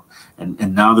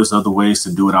 And now there's other ways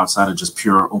to do it outside of just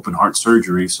pure open heart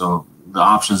surgery. So the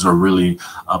options are really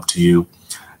up to you.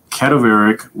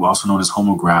 Cadaveric, also known as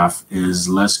homograph, is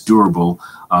less durable.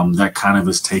 That kind of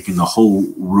is taking the whole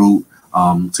root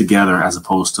together, as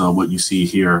opposed to what you see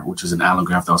here, which is an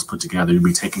allograft that was put together. You'd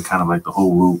be taking kind of like the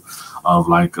whole root of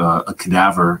like a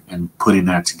cadaver and putting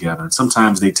that together. And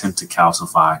sometimes they tend to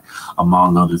calcify,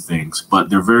 among other things, but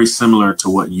they're very similar to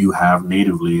what you have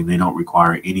natively, and they don't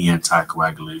require any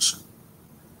anticoagulation.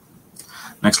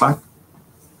 Next slide.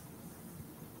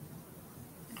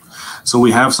 So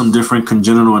we have some different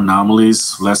congenital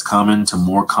anomalies, less common to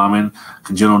more common.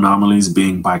 Congenital anomalies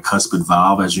being bicuspid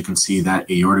valve. As you can see, that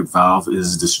aortic valve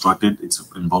is destructed. It's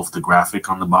in both the graphic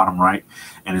on the bottom right,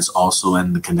 and it's also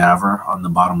in the cadaver on the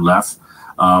bottom left.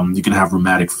 You can have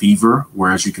rheumatic fever,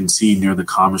 whereas you can see near the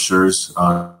commissures,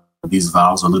 these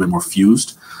valves are a little bit more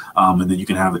fused. And then you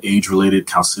can have age-related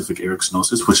calcific aortic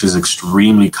stenosis, which is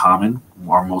extremely common.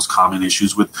 Our most common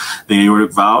issues with the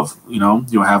aortic valve,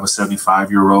 you'll have a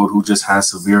 75-year-old who just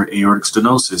has severe aortic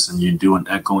stenosis, and you do an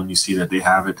echo and you see that they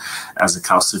have it as a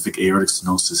calcific aortic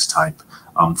stenosis type,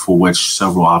 for which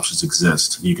several options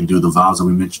exist. You can do the valves that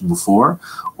we mentioned before,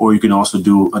 or you can also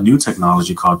do a new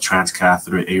technology called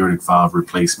transcatheter aortic valve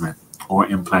replacement or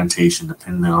implantation,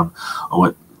 depending on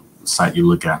what site you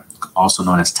look at, also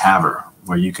known as TAVR,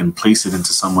 where you can place it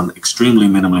into someone extremely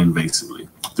minimally invasively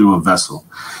through a vessel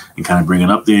and kind of bring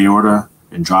it up the aorta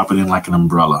and drop it in like an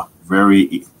umbrella.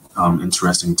 Very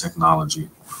interesting technology.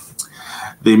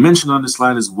 They mentioned on this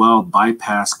slide as well,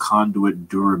 bypass conduit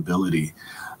durability.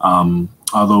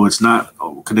 Although it's not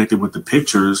connected with the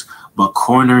pictures, but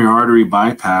coronary artery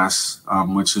bypass,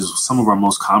 which is some of our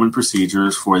most common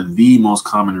procedures for the most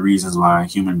common reasons why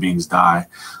human beings die,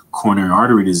 coronary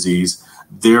artery disease,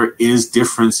 there is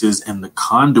differences in the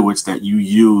conduits that you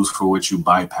use for which you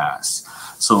bypass.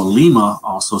 So LIMA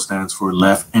also stands for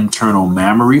left internal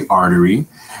mammary artery,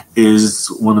 is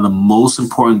one of the most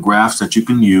important grafts that you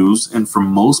can use. And for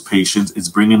most patients, it's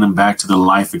bringing them back to the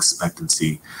life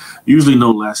expectancy, usually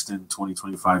no less than 20,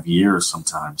 25 years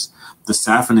sometimes. The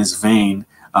saphenous vein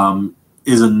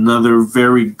is another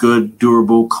very good,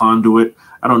 durable conduit.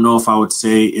 I don't know if I would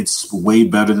say it's way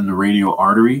better than the radial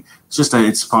artery. It's just that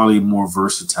it's probably more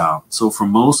versatile. So for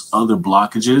most other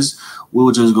blockages,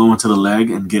 we'll just go into the leg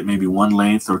and get maybe 1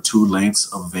 length or 2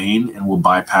 lengths of vein, and we'll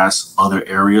bypass other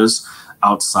areas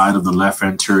outside of the left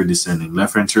anterior descending.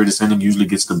 Left anterior descending usually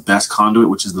gets the best conduit,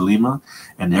 which is the lima,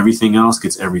 and everything else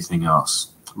gets everything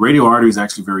else. Radial artery is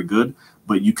actually very good,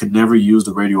 but you could never use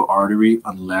the radial artery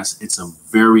unless it's a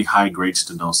very high-grade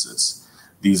stenosis.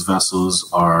 These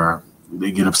vessels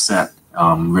they get upset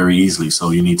very easily,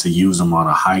 so you need to use them on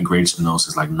a high-grade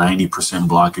stenosis, like 90%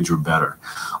 blockage or better,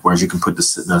 whereas you can put the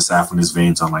saphenous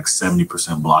veins on like 70%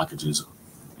 blockages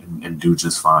and do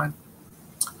just fine.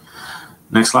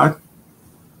 Next slide.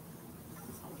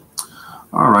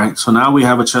 All right, so now we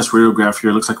have a chest radiograph here.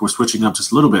 It looks like we're switching up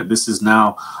just a little bit. This is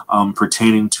now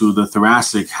pertaining to the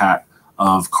thoracic hat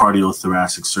of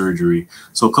cardiothoracic surgery.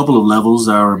 So a couple of levels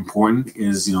that are important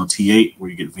is, T8, where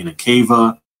you get vena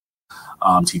cava,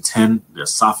 T10, the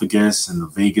esophagus and the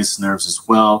vagus nerves as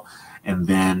well. And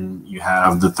then you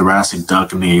have the thoracic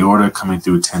duct and the aorta coming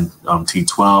through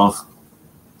T12.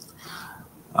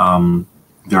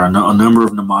 There are a number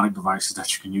of mnemonic devices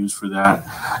that you can use for that.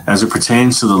 As it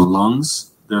pertains to the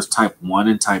lungs, there's type 1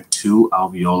 and type 2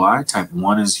 alveoli. Type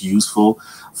 1 is useful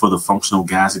for the functional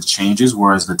gas exchanges,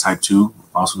 whereas the type 2,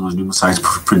 also known as pneumocytes,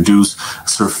 produce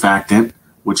surfactant,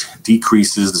 which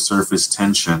decreases the surface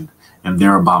tension, and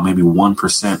they're about maybe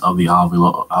 1% of the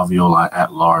alveoli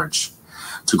at large.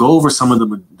 To go over some of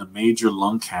the major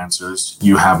lung cancers,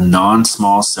 you have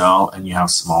non-small cell and you have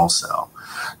small cell.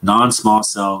 Non-small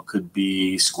cell could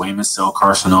be squamous cell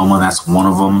carcinoma. That's one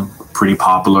of them, pretty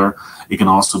popular. It can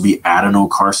also be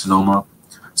adenocarcinoma.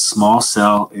 Small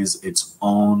cell is its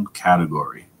own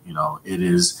category. It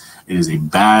is a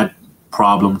bad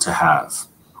problem to have.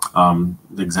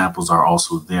 The examples are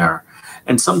also there.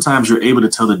 And sometimes you're able to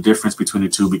tell the difference between the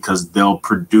two because they'll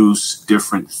produce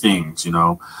different things.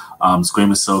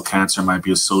 Squamous cell cancer might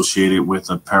be associated with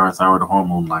a parathyroid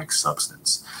hormone-like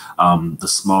substance. The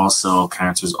small cell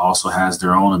cancers also has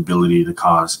their own ability to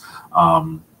cause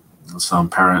some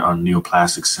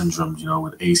neoplastic syndromes,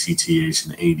 with ACTH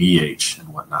and ADH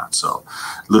and whatnot. So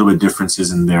a little bit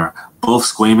differences in there. Both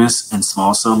squamous and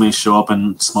small cell may show up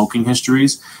in smoking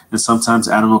histories, and sometimes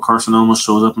adenocarcinoma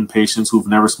shows up in patients who've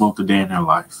never smoked a day in their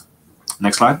life.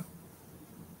 Next slide.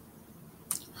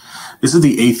 This is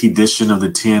the 8th edition of the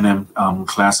TNM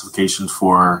classification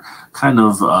for kind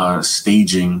of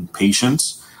staging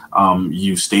patients.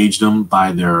 You stage them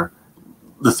by the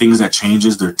things that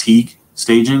changes their Teague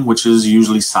staging, which is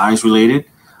usually size related.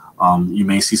 You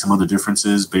may see some other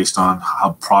differences based on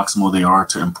how proximal they are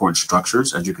to important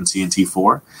structures, as you can see in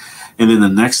T4. And then the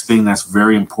next thing that's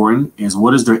very important is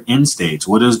what is their end stage?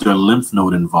 What is their lymph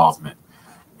node involvement?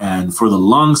 And for the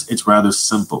lungs, it's rather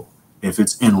simple. If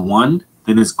it's N1,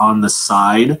 then it's on the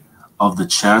side of the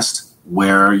chest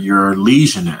where your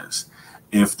lesion is.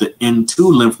 If the N2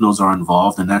 lymph nodes are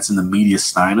involved, then that's in the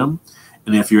mediastinum.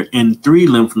 And if your N3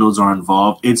 lymph nodes are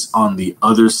involved, it's on the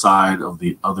other side of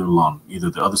the other lung, either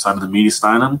the other side of the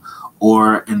mediastinum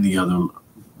or in the other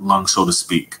lung, so to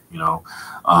speak.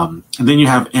 And then you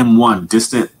have M1,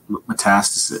 distant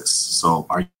metastasis. So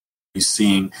are you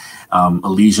seeing a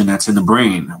lesion that's in the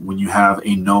brain? When you have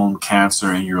a known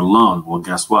cancer in your lung, well,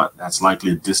 guess what? That's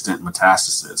likely a distant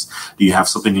metastasis. Do you have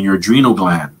something in your adrenal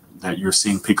gland that you're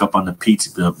seeing pick up on the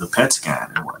PET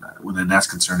scan and whatnot? Well, then that's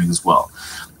concerning as well.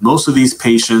 Most of these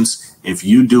patients, if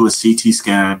you do a CT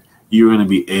scan, you're going to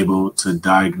be able to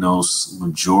diagnose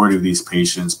majority of these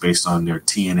patients based on their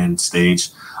TNN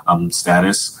stage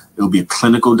status. It will be a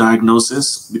clinical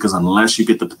diagnosis because unless you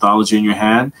get the pathology in your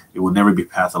hand, it will never be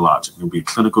pathologic. It will be a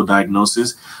clinical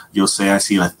diagnosis. You'll say, I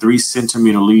see a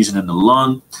 3-centimeter lesion in the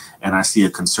lung, and I see a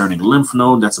concerning lymph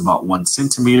node that's about 1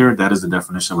 centimeter. That is the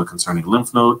definition of a concerning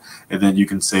lymph node. And then you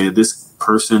can say this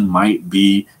person might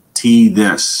be T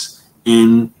this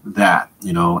in that,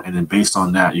 and then based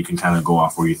on that, you can kind of go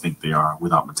off where you think they are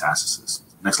without metastasis.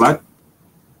 Next slide.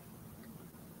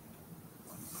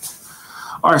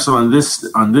 All right, so on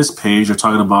this page, you're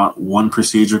talking about one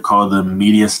procedure called the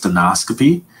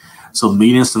mediastinoscopy. So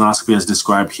mediastinoscopy, as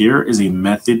described here, is a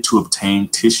method to obtain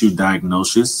tissue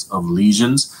diagnosis of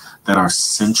lesions that are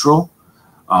central.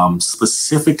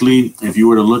 Specifically, if you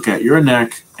were to look at your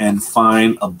neck and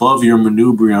find above your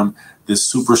manubrium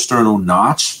this suprasternal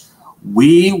notch,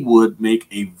 we would make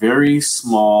a very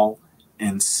small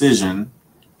incision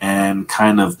and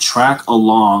kind of track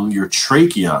along your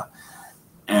trachea.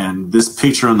 And this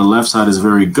picture on the left side is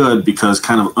very good because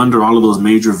kind of under all of those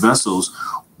major vessels,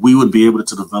 we would be able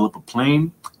to develop a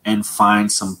plane and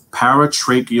find some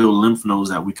paratracheal lymph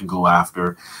nodes that we can go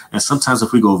after. And sometimes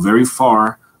if we go very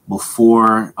far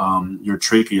before your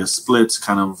trachea splits,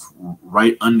 kind of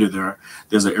right under there,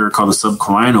 there's an area called the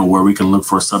subcarinal where we can look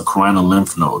for a subcarinal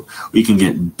lymph node. We can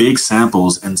get big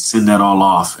samples and send that all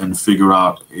off and figure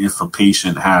out if a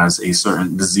patient has a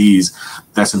certain disease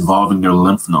that's involving their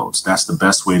lymph nodes. That's the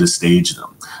best way to stage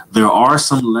them. There are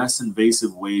some less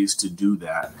invasive ways to do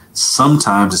that.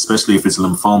 Sometimes, especially if it's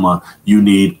lymphoma, you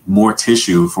need more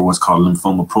tissue for what's called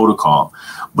lymphoma protocol.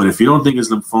 But if you don't think it's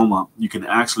lymphoma, you can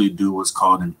actually do what's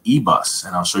called an EBUS.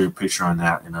 And I'll show you a picture on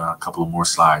that in a couple of more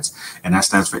slides. And that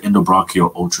stands for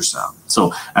endobronchial ultrasound.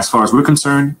 So as far as we're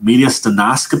concerned,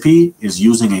 mediastinoscopy is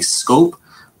using a scope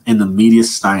in the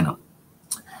mediastinum.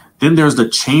 Then there's the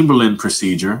Chamberlain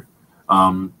procedure.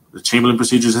 The Chamberlain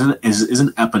procedure is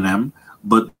an eponym,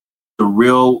 but the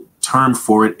real term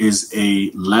for it is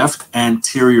a left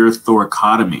anterior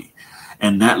thoracotomy.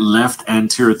 And that left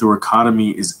anterior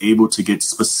thoracotomy is able to get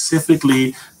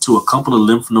specifically to a couple of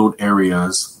lymph node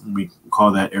areas. We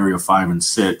call that area 5 and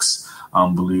 6,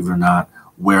 believe it or not,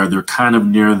 where they're kind of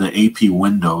near the AP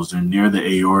windows. They're near the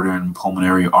aorta and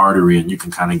pulmonary artery, and you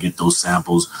can kind of get those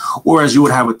samples. Whereas you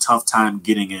would have a tough time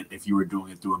getting it if you were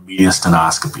doing it through a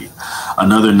mediastinoscopy.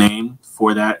 Another name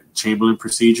for that Chamberlain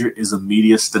procedure is a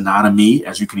mediastinotomy,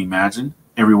 as you can imagine.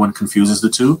 Everyone confuses the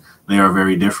two. They are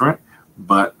very different,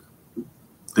 but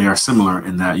they are similar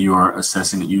in that you are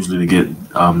assessing it usually to get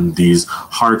these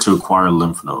hard to acquire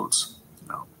lymph nodes.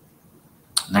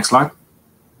 Next slide.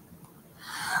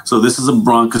 So this is a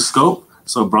bronchoscope.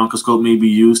 So a bronchoscope may be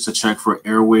used to check for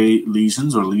airway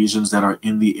lesions or lesions that are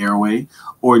in the airway,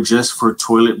 or just for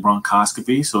toilet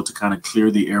bronchoscopy. So to kind of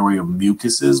clear the airway of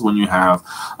mucuses when you have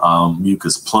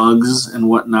mucus plugs and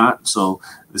whatnot. So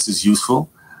this is useful.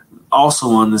 Also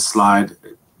on this slide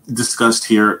discussed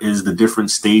here is the different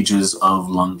stages of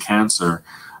lung cancer.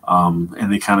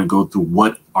 And they kind of go through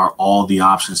what are all the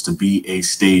options to be a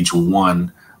stage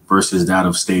 1 versus that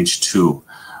of stage 2.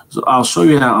 So I'll show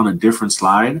you that on a different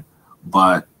slide,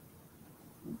 but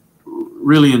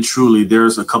really and truly,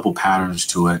 there's a couple patterns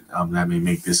to it that may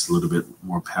make this a little bit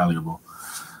more palatable.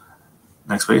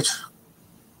 Next page.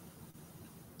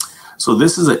 So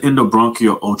this is an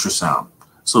endobronchial ultrasound.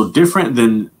 So different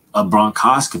than a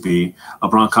bronchoscopy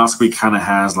kind of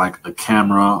has like a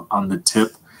camera on the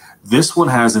tip. This one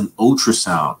has an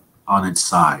ultrasound on its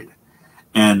side.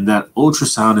 And that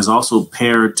ultrasound is also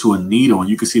paired to a needle. And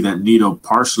you can see that needle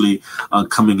partially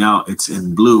coming out. It's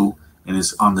in blue and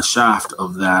it's on the shaft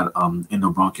of that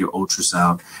endobronchial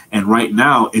ultrasound. And right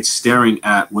now it's staring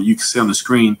at what you can see on the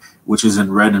screen, which is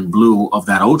in red and blue of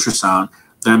that ultrasound.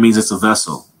 That means it's a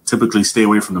vessel. Typically stay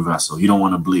away from the vessel. You don't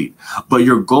want to bleed. But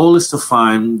your goal is to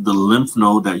find the lymph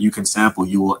node that you can sample.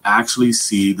 You will actually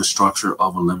see the structure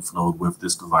of a lymph node with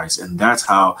this device. And that's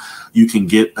how you can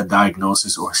get a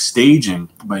diagnosis or staging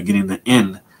by getting the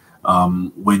N.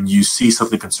 When you see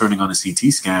something concerning on a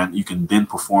CT scan, you can then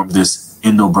perform this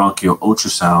endobronchial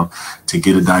ultrasound to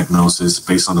get a diagnosis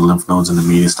based on the lymph nodes in the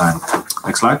mediastinum.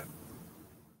 Next slide.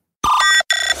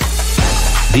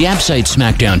 The ABSITE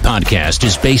Smackdown podcast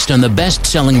is based on the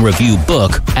best-selling review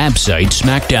book, ABSITE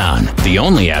Smackdown, the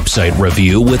only ABSITE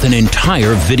review with an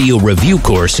entire video review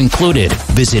course included.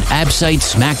 Visit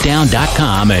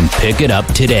ABSITESmackdown.com and pick it up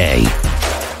today.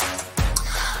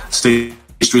 Stage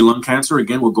 3 lung cancer.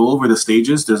 Again, we'll go over the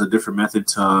stages. There's a different method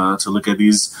to look at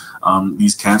these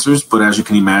cancers, but as you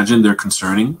can imagine, they're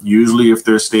concerning. Usually if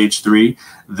they're stage 3,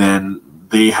 then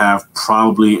they have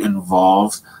probably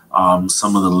involved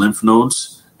some of the lymph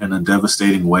nodes in a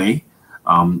devastating way.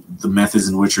 The methods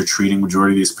in which you're treating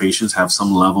majority of these patients have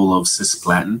some level of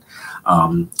cisplatin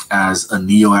as a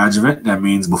neoadjuvant. That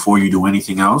means before you do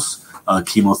anything else,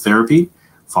 chemotherapy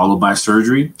followed by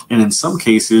surgery. And in some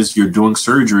cases, you're doing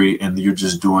surgery and you're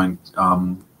just doing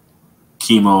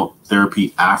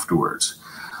chemotherapy afterwards.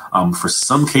 For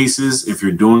some cases, if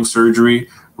you're doing surgery,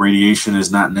 radiation is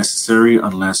not necessary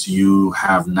unless you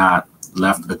have not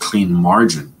left a clean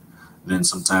margin. Then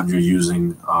sometimes you're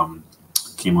using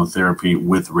chemotherapy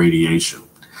with radiation.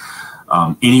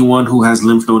 Anyone who has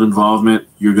lymph node involvement,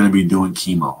 you're going to be doing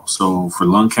chemo. So for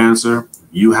lung cancer,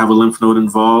 you have a lymph node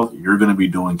involved, you're going to be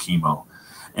doing chemo.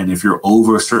 And if you're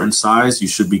over a certain size, you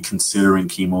should be considering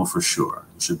chemo for sure.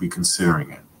 You should be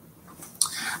considering it.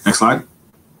 Next slide.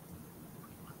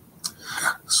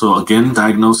 So again,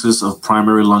 diagnosis of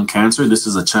primary lung cancer. This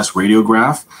is a chest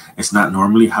radiograph. It's not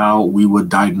normally how we would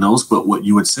diagnose, but what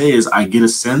you would say is I get a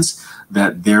sense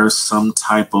that there's some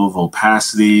type of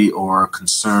opacity or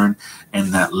concern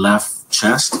in that left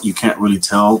chest. You can't really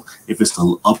tell if it's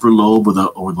the upper lobe or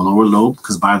the lower lobe,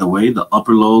 because by the way, the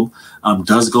upper lobe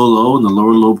does go low and the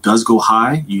lower lobe does go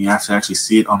high. You have to actually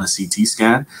see it on a CT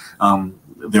scan.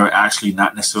 they're actually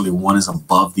not necessarily one is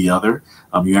above the other.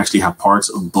 You actually have parts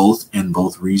of both in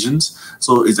both regions.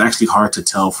 So it's actually hard to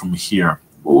tell from here.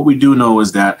 But what we do know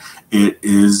is that it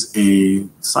is a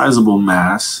sizable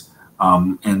mass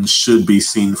and should be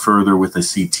seen further with a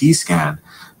CT scan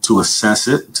to assess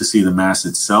it, to see the mass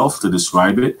itself, to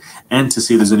describe it, and to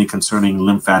see if there's any concerning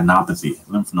lymphadenopathy,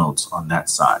 lymph nodes on that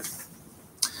side.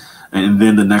 And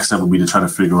then the next step would be to try to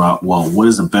figure out, well, what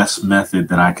is the best method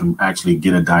that I can actually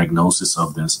get a diagnosis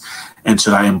of this? And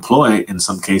should I employ, in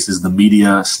some cases, the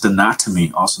media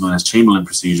stenotomy, also known as Chamberlain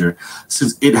procedure,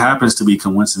 since it happens to be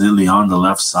coincidentally on the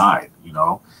left side, you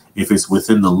know? If it's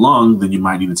within the lung, then you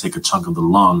might need to take a chunk of the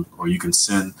lung, or you can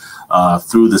send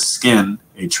through the skin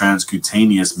a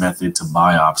transcutaneous method to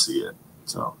biopsy it.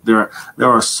 So there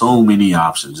are so many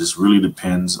options. This really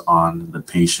depends on the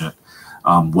patient,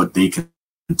 what they can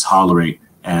tolerate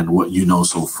and what you know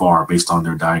so far based on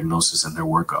their diagnosis and their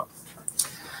workup.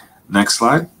 Next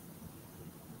slide.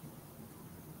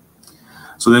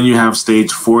 So then you have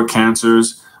stage 4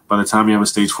 cancers. By the time you have a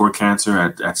stage 4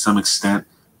 cancer, at some extent,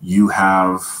 you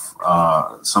have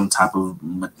some type of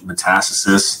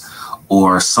metastasis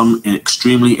or some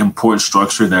extremely important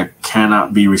structure that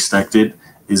cannot be resected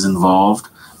is involved,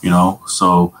 you know.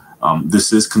 So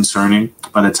this is concerning.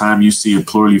 By the time you see a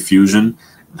pleural effusion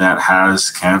that has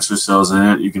cancer cells in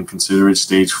it, you can consider it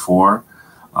stage 4.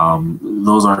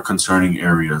 Those are concerning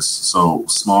areas. So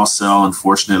small cell,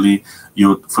 unfortunately,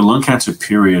 for lung cancer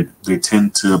period, they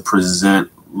tend to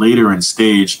present later in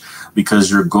stage because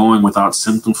you're going without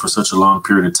symptoms for such a long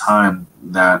period of time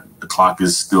that the clock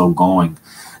is still going.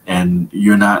 And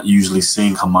you're not usually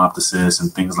seeing hemoptysis and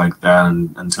things like that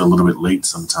until a little bit late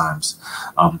sometimes.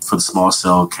 For the small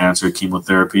cell cancer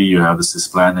chemotherapy, you have the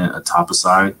cisplatin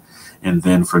etoposide. And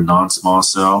then for non-small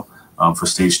cell, for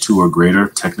stage 2 or greater,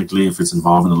 technically, if it's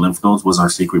involved in the lymph nodes, was our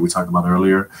secret we talked about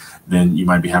earlier, then you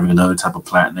might be having another type of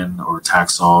platinum or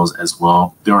Taxols as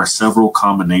well. There are several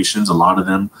combinations. A lot of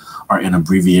them are in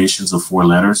abbreviations of 4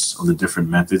 letters of the different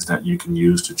methods that you can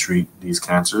use to treat these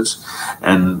cancers.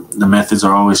 And the methods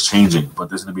are always changing, but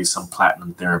there's going to be some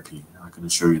platinum therapy. I can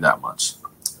assure you that much.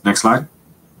 Next slide.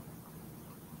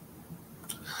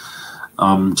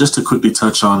 Just to quickly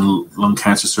touch on lung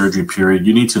cancer surgery period,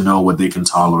 you need to know what they can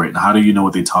tolerate. And how do you know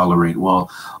what they tolerate? Well,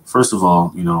 first of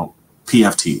all, you know,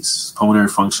 PFTs, pulmonary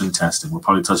function testing. We'll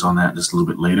probably touch on that just a little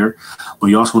bit later. But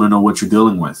you also want to know what you're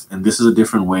dealing with. And this is a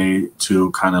different way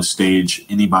to kind of stage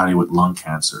anybody with lung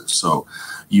cancer. So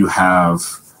you have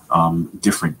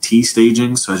different T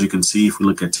staging. So as you can see, if we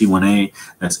look at T1A,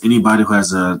 that's anybody who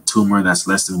has a tumor that's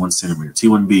less than 1 centimeter.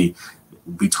 T1B,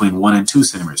 between 1 and 2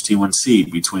 centimeters,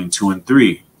 T1C between 2 and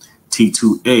 3,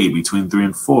 T2A between 3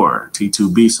 and 4,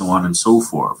 T2B, so on and so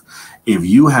forth. If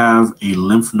you have a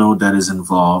lymph node that is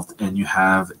involved and you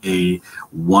have a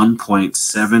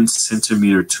 1.7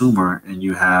 centimeter tumor and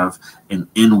you have an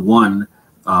N1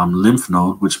 lymph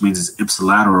node, which means it's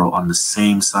ipsilateral on the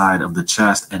same side of the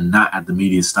chest and not at the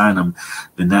mediastinum,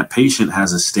 then that patient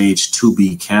has a stage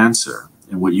 2B cancer.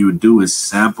 And what you would do is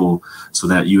sample so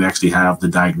that you actually have the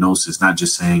diagnosis, not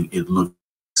just saying it looks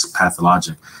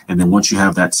pathologic. And then once you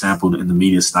have that sample in the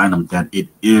mediastinum that it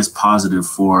is positive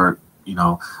for, you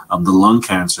know, the lung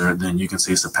cancer, then you can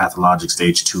say it's a pathologic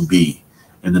stage 2B.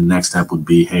 And the next step would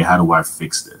be, hey, how do I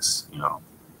fix this? You know.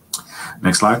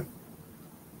 Next slide.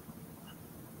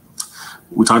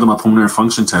 We talked about pulmonary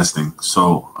function testing.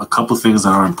 So a couple things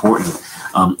that are important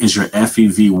is your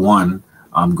FEV1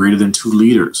 greater than 2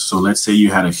 liters. So let's say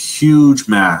you had a huge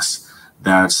mass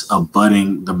that's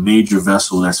abutting the major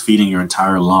vessel that's feeding your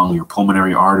entire lung, your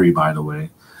pulmonary artery, by the way,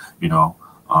 you know,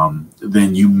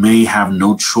 then you may have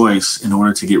no choice in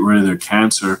order to get rid of their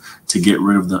cancer to get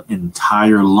rid of the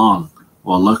entire lung.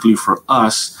 Well, luckily for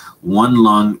us, 1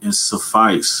 lung is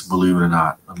suffice, believe it or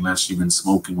not, unless you've been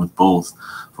smoking with both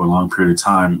for a long period of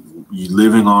time.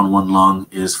 Living on 1 lung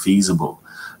is feasible.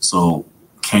 So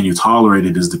can you tolerate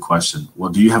it is the question.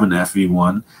 Well, do you have an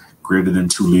FEV1 greater than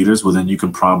 2 liters? Well, then you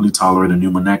can probably tolerate a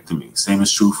pneumonectomy. Same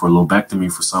is true for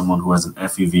lobectomy for someone who has an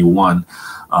FEV1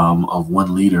 of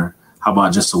 1 liter. How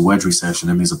about just a wedge resection?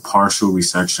 That means a partial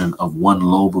resection of 1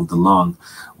 lobe of the lung.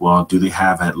 Well, do they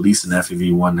have at least an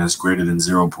FEV1 that's greater than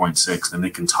 0.6? Then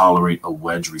they can tolerate a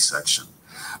wedge resection.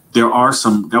 There are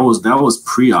some, that was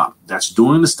pre-op. That's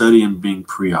doing the study and being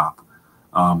pre-op.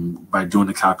 By doing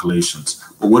the calculations.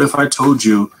 But what if I told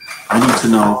you I need to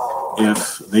know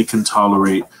if they can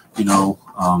tolerate, you know,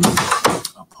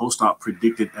 a post-op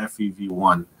predicted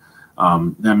FEV1?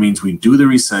 That means we do the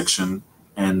resection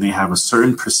and they have a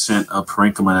certain percent of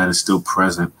parenchyma that is still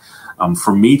present.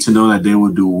 For me to know that they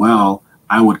would do well,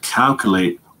 I would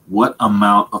calculate what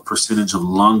amount of percentage of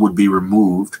lung would be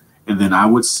removed And then I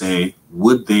would say,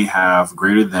 would they have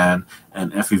greater than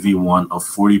an FEV1 of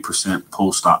 40%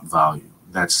 post-op value?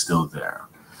 That's still there.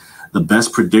 The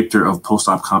best predictor of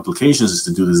post-op complications is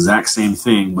to do the exact same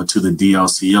thing, but to the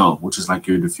DLCO, which is like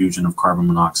your diffusion of carbon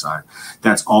monoxide.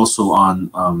 That's also on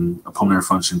pulmonary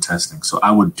function testing. So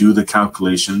I would do the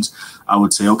calculations. I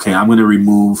would say, okay, I'm going to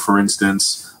remove, for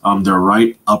instance, their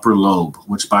right upper lobe,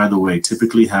 which, by the way,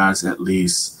 typically has at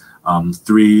least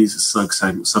 3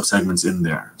 subsegments in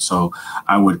there. So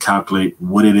I would calculate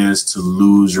what it is to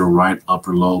lose your right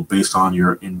upper lobe based on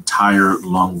your entire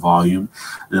lung volume.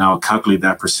 Then I'll calculate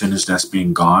that percentage that's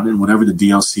being gone, and whatever the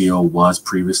DLCO was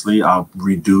previously, I'll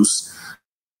reduce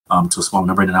to a small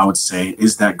number. And then I would say,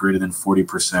 is that greater than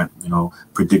 40%,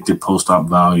 predicted post-op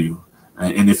value?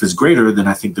 And if it's greater, then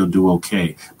I think they'll do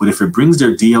okay. But if it brings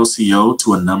their DLCO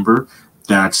to a number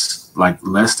that's like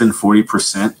less than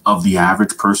 40% of the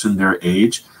average person their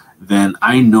age, then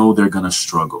I know they're going to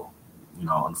struggle,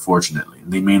 unfortunately.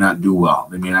 They may not do well.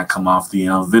 They may not come off the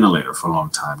ventilator for a long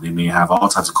time. They may have all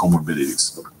types of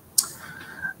comorbidities.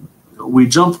 We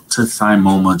jump to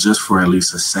thymoma just for at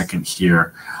least a second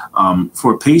here.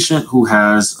 For a patient who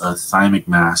has a thymic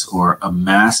mass or a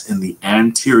mass in the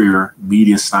anterior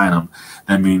mediastinum,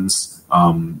 that means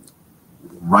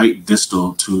right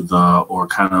distal to or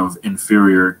kind of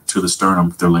inferior to the sternum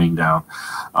if they're laying down,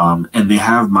 and they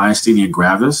have myasthenia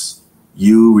gravis,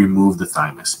 you remove the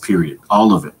thymus, period.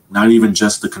 All of it, not even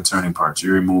just the concerning parts.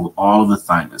 You remove all of the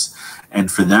thymus. And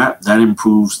for that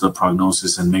improves the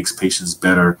prognosis and makes patients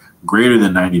better greater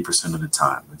than 90% of the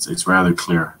time. It's rather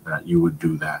clear that you would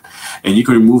do that. And you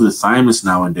can remove the thymus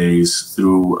nowadays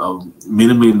through a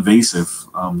minimally invasive,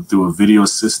 through a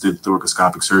video-assisted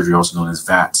thoracoscopic surgery, also known as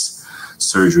VATS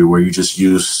surgery, where you just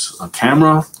use a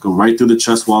camera, go right through the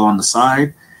chest wall on the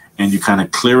side, and you kind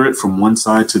of clear it from one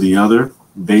side to the other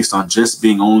based on just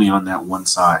being only on that one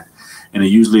side. And it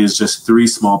usually is just 3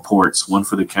 small ports, 1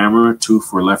 for the camera, 2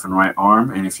 for left and right arm.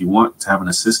 And if you want to have an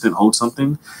assistant hold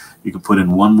something, you can put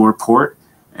in 1 more port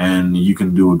and you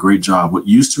can do a great job. What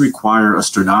used to require a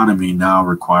sternotomy now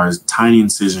requires tiny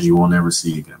incisions you will never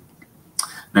see again.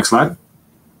 Next slide.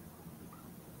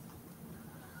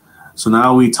 So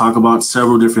now we talk about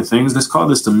several different things. Let's call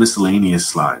this the miscellaneous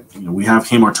slide. We have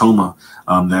hamartoma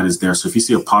that is there. So if you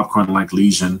see a popcorn-like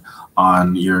lesion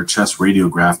on your chest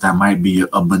radiograph, that might be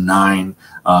a benign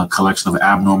collection of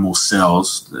abnormal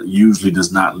cells that usually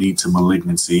does not lead to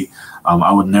malignancy.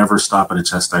 I would never stop at a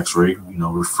chest x-ray,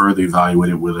 further evaluate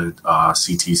it with a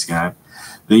CT scan.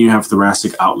 Then you have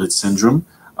thoracic outlet syndrome,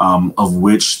 of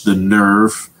which the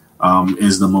nerve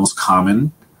is the most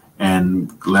common,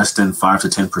 and less than 5 to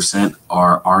 10%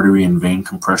 are artery and vein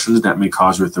compressions that may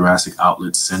cause your thoracic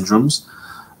outlet syndromes.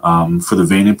 For the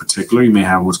vein in particular, you may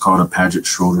have what's called a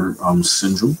Paget-Schroeder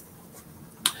syndrome.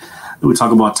 Then we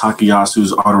talk about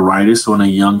Takayasu's arteritis, so in a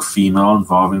young female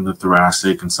involving the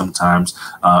thoracic and sometimes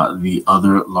the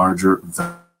other larger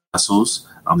vessels.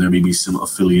 There may be some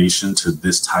affiliation to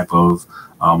this type of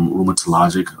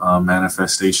rheumatologic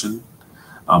manifestation.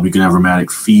 We can have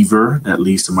rheumatic fever that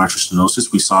leads to mitral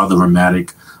stenosis. We saw the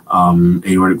rheumatic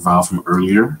aortic valve from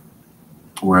earlier,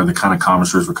 where the kind of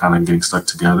commissures were kind of getting stuck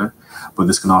together. But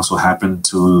this can also happen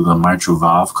to the mitral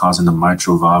valve, causing the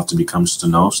mitral valve to become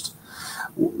stenosed.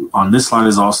 On this slide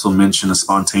is also mentioned a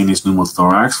spontaneous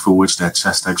pneumothorax, for which that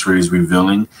chest x-ray is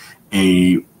revealing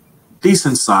a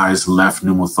decent sized left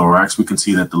pneumothorax. We can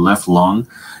see that the left lung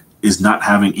is not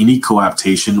having any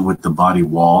coaptation with the body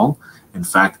wall. In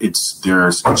fact, it's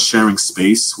sharing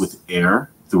space with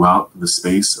air throughout the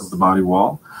space of the body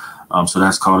wall. So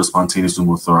that's called a spontaneous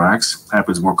pneumothorax. It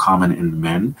happens more common in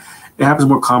men. It happens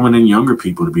more common in younger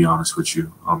people, to be honest with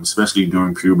you, especially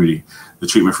during puberty. The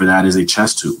treatment for that is a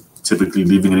chest tube, typically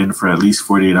leaving it in for at least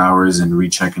 48 hours and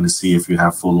rechecking to see if you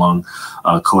have full lung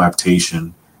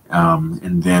coaptation,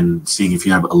 and then seeing if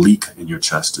you have a leak in your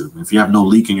chest tube. If you have no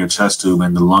leak in your chest tube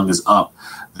and the lung is up,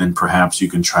 then perhaps you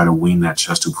can try to wean that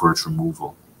chest tube for its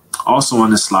removal. Also on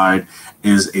this slide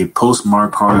is a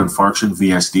post-myocardial infarction,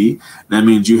 VSD. That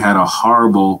means you had a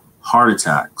horrible heart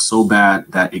attack, so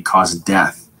bad that it caused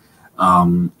death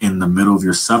in the middle of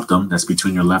your septum, that's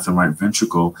between your left and right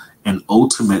ventricle, and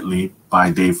ultimately by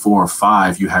day 4 or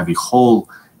 5, you have a hole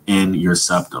in your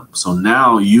septum. So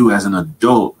now you, as an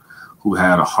adult who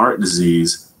had a heart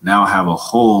disease, now have a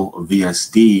hole of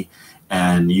VSD,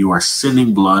 and you are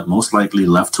sending blood most likely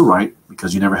left to right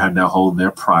because you never had that hole there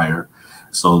prior.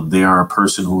 So they are a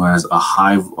person who has a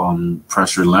high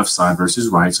pressure left side versus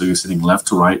right. So you're sending left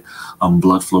to right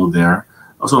blood flow there.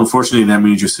 Also, unfortunately, that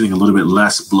means you're sending a little bit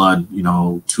less blood,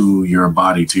 to your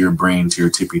body, to your brain, to your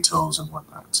tippy toes and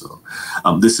whatnot. So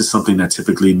this is something that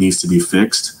typically needs to be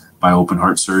fixed. by open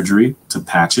heart surgery to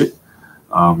patch it,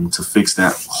 to fix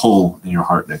that hole in your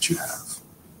heart that you have.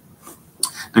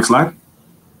 Next slide.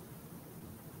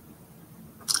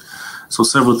 So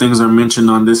several things are mentioned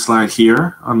on this slide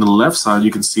here. On the left side,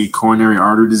 you can see coronary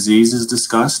artery disease is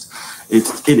discussed.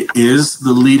 It is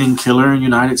the leading killer in the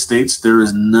United States. There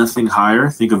is nothing higher.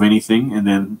 Think of anything and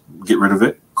then get rid of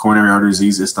it. Coronary artery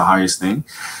disease is the highest thing.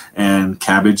 And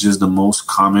CABG is the most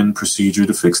common procedure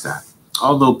to fix that.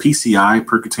 Although PCI,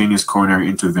 percutaneous coronary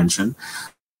intervention,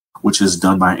 which is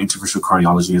done by interventional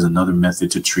cardiology, is another method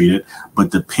to treat it.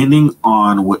 But depending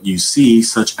on what you see,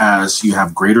 such as you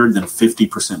have greater than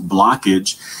 50%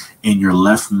 blockage in your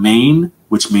left main,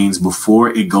 which means before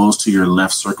it goes to your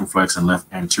left circumflex and left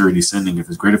anterior descending, if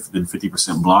it's greater than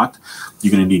 50% blocked,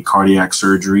 you're going to need cardiac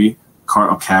surgery,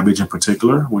 CABG in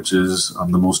particular, which is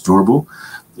the most durable.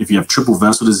 If you have triple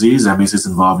vessel disease, that means it's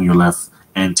involving your left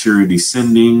anterior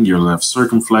descending, your left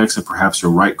circumflex, and perhaps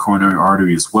your right coronary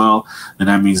artery as well. Then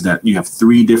that means that you have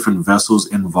 3 different vessels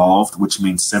involved, which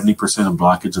means 70% of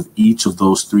blockage of each of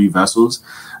those 3 vessels.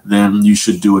 Then you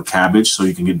should do a CABG so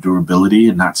you can get durability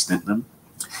and not stent them.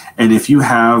 And if you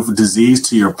have disease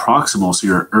to your proximal, so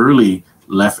your early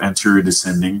left anterior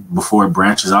descending before it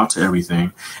branches out to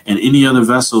everything, and any other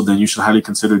vessel, then you should highly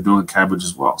consider doing CABG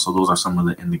as well. So those are some of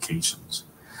the indications.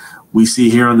 We see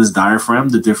here on this diaphragm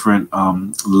the different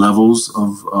levels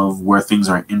of where things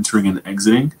are entering and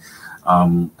exiting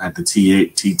at the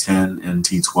T8, T10, and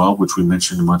T12, which we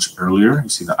mentioned much earlier. You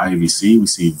see the IVC, we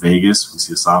see vagus, we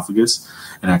see esophagus,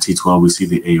 and at T12 we see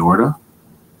the aorta.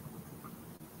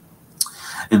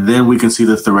 And then we can see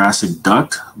the thoracic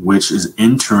duct, which is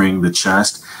entering the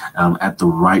chest at the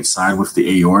right side with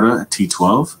the aorta at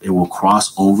T12. It will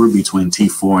cross over between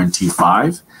T4 and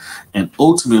T5. And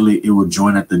ultimately, it will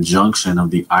join at the junction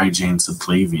of the IJ and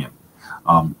subclavian.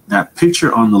 That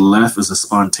picture on the left is a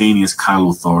spontaneous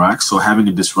chylothorax. So having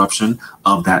a disruption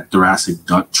of that thoracic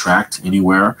duct tract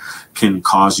anywhere can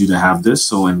cause you to have this.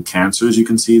 So in cancers, you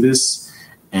can see this.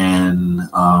 And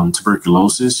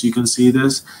tuberculosis, you can see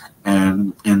this.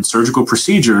 And in surgical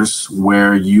procedures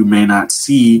where you may not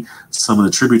see some of the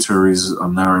tributaries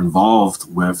that are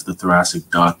involved with the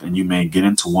thoracic duct, and you may get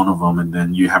into one of them and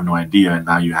then you have no idea, and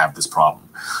now you have this problem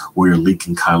where you're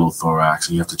leaking chylothorax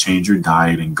and you have to change your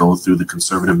diet and go through the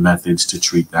conservative methods to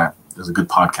treat that. There's a good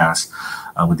podcast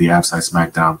with the ABSITE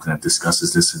Smackdown that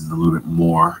discusses this in a little bit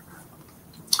more.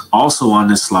 Also on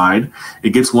this slide, it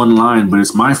gets one line, but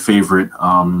it's my favorite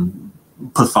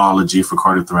pathology for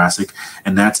cardiothoracic,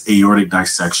 and that's aortic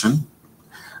dissection.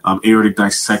 Aortic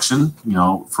dissection,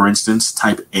 for instance,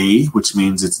 type A, which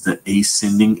means it's the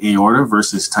ascending aorta,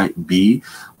 versus type B,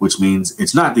 which means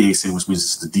it's not the ascending, which means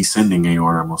it's the descending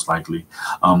aorta, most likely.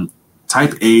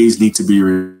 Type A's need to be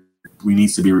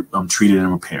treated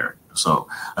and repaired. So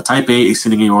a type A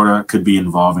ascending aorta could be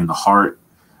involving the heart,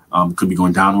 could be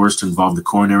going downwards to involve the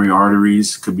coronary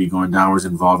arteries, could be going downwards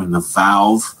involving the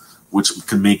valve, which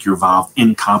can make your valve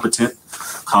incompetent,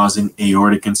 causing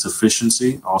aortic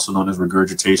insufficiency, also known as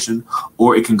regurgitation,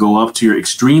 or it can go up to your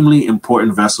extremely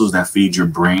important vessels that feed your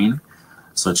brain,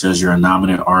 such as your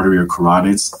innominate artery or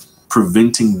carotids,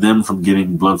 preventing them from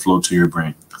getting blood flow to your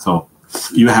brain. So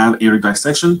you have aortic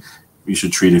dissection, you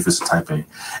should treat it if it's type A.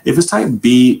 If it's type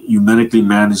B, you medically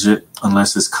manage it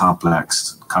unless it's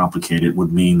complicated,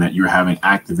 would mean that you're having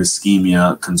active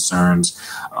ischemia concerns,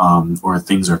 or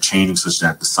things are changing such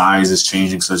that the size is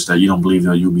changing such that you don't believe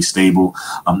that you'll be stable.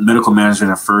 Medical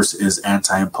management at first is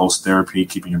anti-impulse therapy,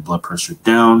 keeping your blood pressure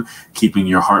down, keeping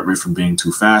your heart rate from being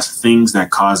too fast, things that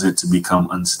cause it to become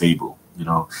unstable.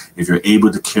 If you're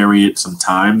able to carry it some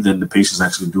time, then the patients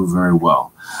actually do very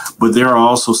well. But there are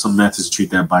also some methods to treat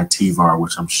that by TVAR,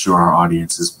 which I'm sure our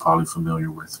audience is probably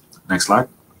familiar with. Next slide.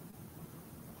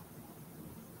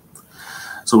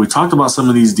 So we talked about some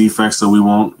of these defects, so we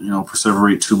won't,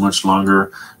 perseverate too much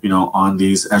longer, on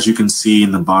these. As you can see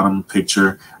in the bottom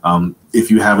picture,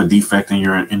 if you have a defect in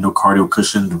your endocardial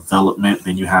cushion development,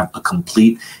 then you have a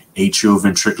complete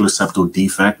atrioventricular septal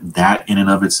defect. That in and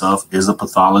of itself is a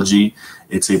pathology.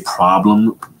 It's a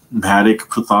problematic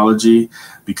pathology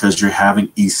because you're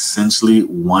having essentially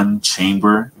one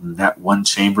chamber, and that one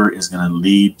chamber is going to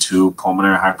lead to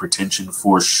pulmonary hypertension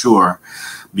for sure,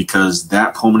 because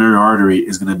that pulmonary artery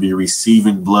is going to be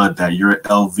receiving blood that your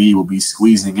LV will be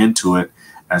squeezing into it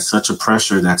at such a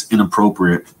pressure that's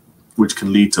inappropriate, which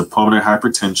can lead to pulmonary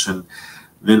hypertension,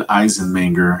 then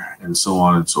Eisenmenger, and so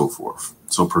on and so forth.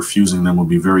 So perfusing them will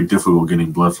be very difficult,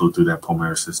 getting blood flow through that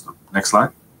pulmonary system. Next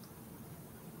slide.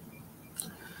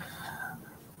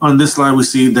 On this slide, we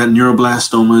see that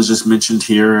neuroblastoma is just mentioned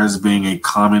here as being a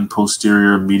common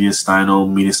posterior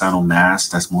mediastinal mass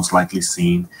that's most likely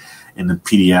seen. in the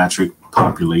pediatric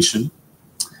population.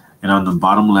 And on the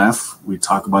bottom left, we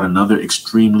talk about another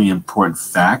extremely important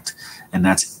fact, and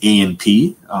that's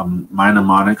A&P. My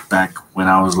mnemonic back when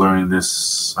I was learning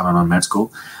this, I don't know, med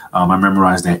school, I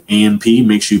memorized that A&P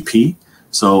makes you pee.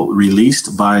 So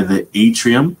released by the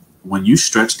atrium, when you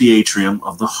stretch the atrium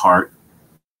of the heart,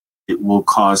 it will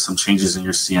cause some changes in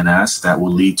your CNS that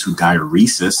will lead to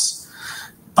diuresis,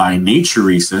 by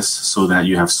naturesis, so that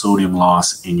you have sodium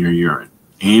loss in your urine.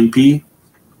 A&P,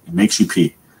 it makes you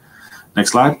pee.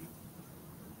 Next slide.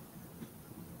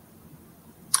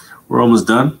 We're almost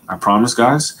done, I promise,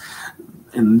 guys.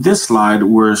 In this slide,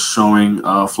 we're showing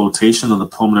flotation of the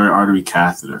pulmonary artery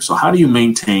catheter. So how do you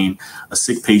maintain a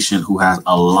sick patient who has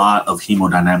a lot of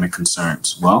hemodynamic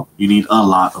concerns? Well, you need a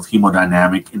lot of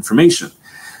hemodynamic information.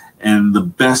 And the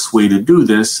best way to do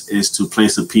this is to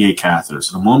place a PA catheter.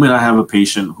 So the moment I have a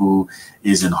patient who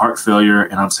is in heart failure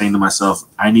and I'm saying to myself,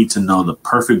 I need to know the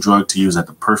perfect drug to use at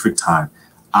the perfect time,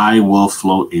 I will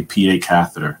float a PA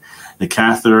catheter. The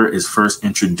catheter is first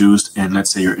introduced in,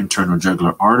 let's say, your internal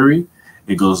jugular artery.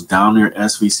 It goes down your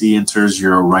SVC, enters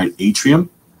your right atrium,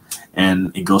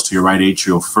 and it goes to your right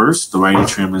atrial first. The right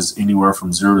atrium is anywhere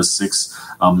from 0 to 6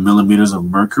 millimeters of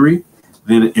mercury.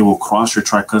 Then it will cross your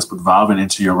tricuspid valve and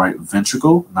into your right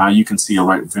ventricle. Now you can see a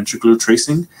right ventricular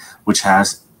tracing, which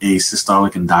has a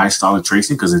systolic and diastolic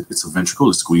tracing because it's a ventricle,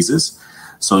 it squeezes.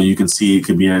 So you can see it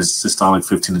could be as systolic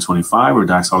 15 to 25 or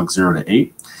diastolic 0 to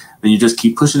 8. Then you just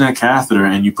keep pushing that catheter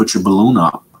and you put your balloon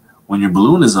up. When your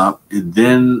balloon is up, it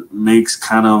then makes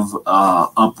kind of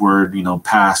upward,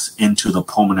 pass into the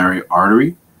pulmonary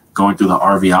artery, going through the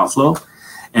RV outflow.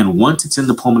 And once it's in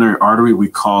the pulmonary artery, we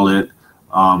call it,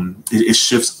 it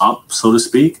shifts up, so to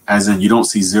speak, as in you don't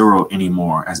see 0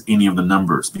 anymore as any of the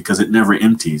numbers because it never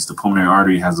empties. The pulmonary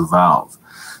artery has a valve.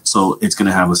 So it's going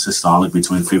to have a systolic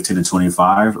between 15 and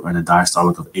 25 and a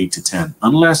diastolic of 8 to 10,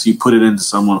 unless you put it into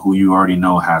someone who you already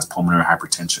know has pulmonary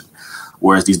hypertension,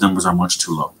 whereas these numbers are much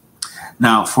too low.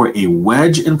 Now, for a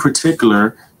wedge in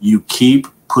particular, you keep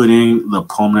putting the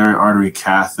pulmonary artery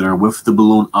catheter with the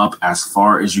balloon up as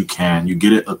far as you can. You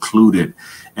get it occluded.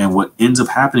 And what ends up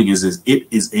happening is it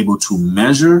is able to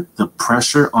measure the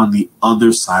pressure on the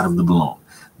other side of the balloon.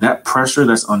 That pressure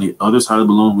that's on the other side of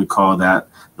the balloon, we call that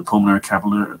the pulmonary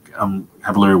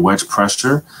capillary wedge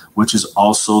pressure, which is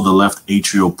also the left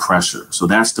atrial pressure. So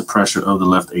that's the pressure of the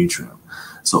left atrium.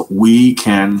 So we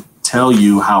can tell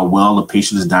you how well a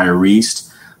patient is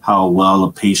diuresed, how well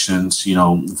a patient's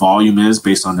volume is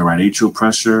based on the right atrial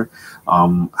pressure,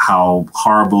 how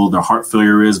horrible their heart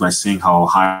failure is by seeing how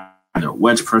high their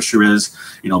wedge pressure is,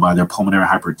 by their pulmonary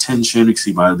hypertension. You can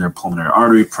see by their pulmonary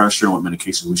artery pressure, what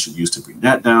medications we should use to bring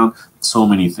that down. So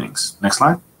many things. Next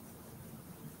slide.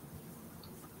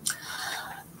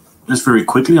 Just very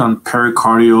quickly on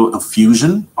pericardial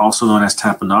effusion, also known as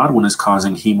tamponade, when it's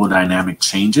causing hemodynamic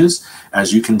changes.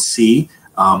 As you can see,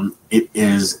 it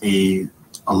is a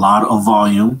lot of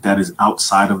volume that is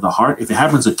outside of the heart. If it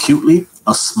happens acutely,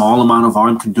 a small amount of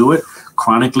volume can do it.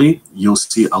 Chronically, you'll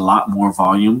see a lot more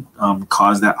volume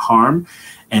cause that harm.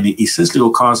 And it essentially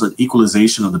will cause an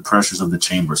equalization of the pressures of the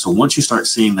chamber. So once you start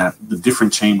seeing that the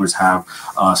different chambers have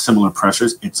similar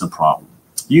pressures, it's a problem.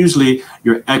 Usually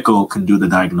your echo can do the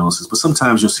diagnosis, but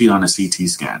sometimes you'll see it on a CT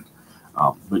scan.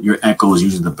 But your echo is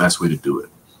usually the best way to do it.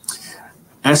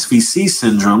 SVC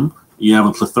syndrome, you have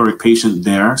a plethoric patient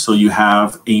there. So you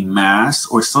have a mass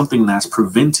or something that's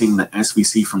preventing the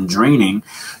SVC from draining.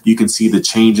 You can see the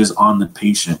changes on the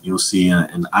patient. You'll see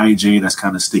an IJ that's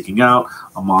kind of sticking out,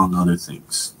 among other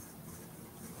things.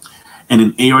 And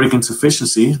in aortic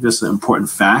insufficiency, this is an important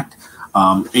fact.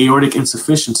 Aortic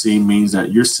insufficiency means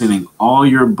that you're sending all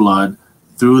your blood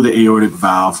through the aortic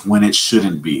valve when it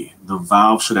shouldn't be. The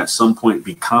valve should at some point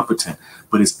be competent,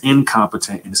 but it's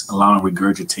incompetent and it's allowing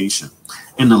regurgitation.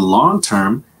 In the long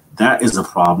term, that is a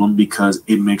problem because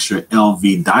it makes your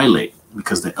LV dilate.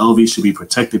 Because the LV should be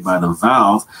protected by the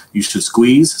valve, you should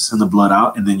squeeze, send the blood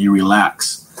out, and then you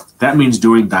relax. That means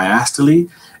during diastole,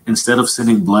 instead of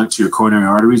sending blood to your coronary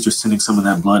arteries, you're sending some of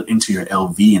that blood into your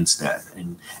LV instead.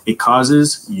 And it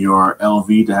causes your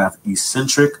LV to have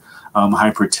eccentric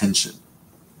hypertension,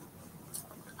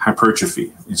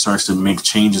 hypertrophy. It starts to make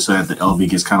changes so that the LV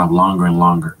gets kind of longer and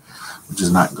longer, which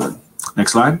is not good.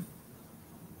 Next slide.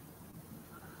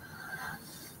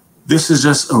 This is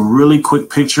just a really quick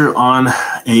picture on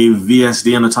a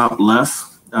VSD on the top left.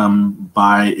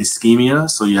 By ischemia.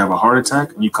 So you have a heart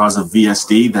attack and you cause a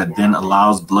VSD that then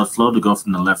allows blood flow to go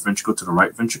from the left ventricle to the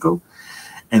right ventricle.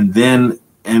 And then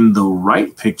in the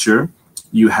right picture,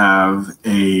 you have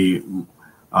this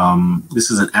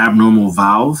is an abnormal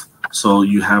valve So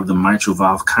you have the mitral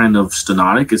valve kind of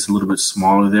stenotic. It's a little bit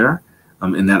smaller there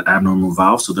in that abnormal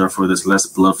valve. So therefore, there's less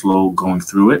blood flow going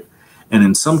through it. And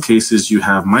in some cases, you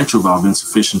have mitral valve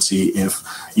insufficiency if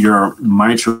your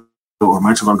mitral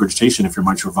valve regurgitation, if your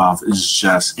mitral valve is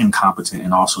just incompetent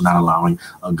and also not allowing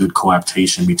a good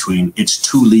coaptation between its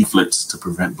two leaflets to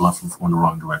prevent blood from flowing the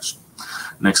wrong direction.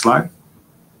 Next slide.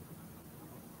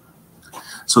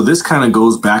 So this kind of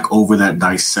goes back over that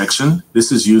dissection.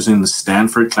 This is using the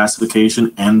Stanford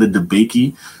classification and the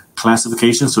DeBakey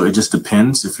classification. So it just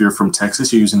depends. If you're from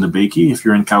Texas, you're using DeBakey. If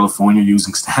you're in California, you're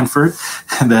using Stanford.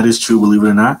 And that is true, believe it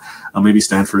or not. Maybe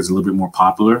Stanford is a little bit more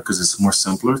popular because it's more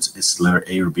simpler. It's letter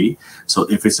A or B. So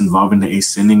if it's involving the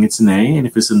ascending, it's an A. And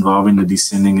if it's involving the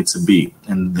descending, it's a B.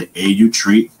 And the A you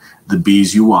treat, the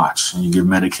B's you watch, and you give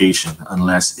medication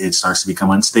unless it starts to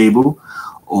become unstable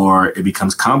or it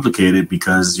becomes complicated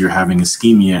because you're having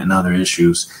ischemia and other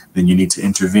issues. Then you need to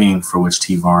intervene, for which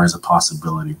TVAR is a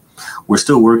possibility. We're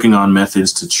still working on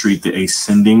methods to treat the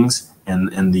ascendings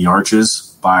and the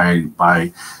arches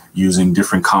by using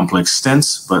different complex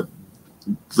stents, but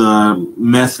the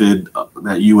method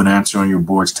that you would answer on your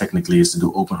boards technically is to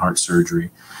do open heart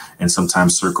surgery and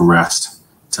sometimes circle rest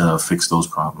to fix those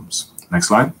problems. Next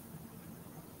slide.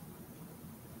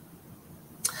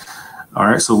 All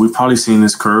right, so we've probably seen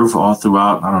this curve all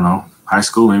throughout, I don't know, high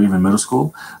school, maybe even middle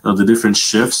school, the different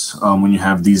shifts when you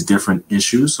have these different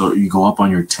issues. So you go up on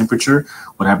your temperature,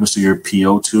 what happens to your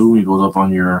PO2? You go up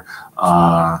on your,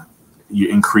 you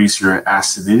increase your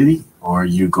acidity, or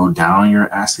you go down your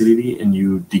acidity and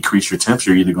you decrease your temperature.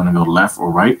 You're either going to go left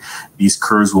or right. These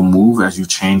curves will move as you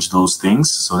change those things.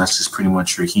 So that's just pretty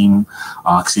much your heme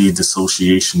oxy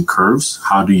dissociation curves.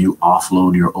 How do you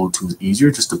offload your O2s easier?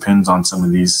 It just depends on some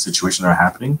of these situations that are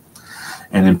happening.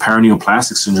 And in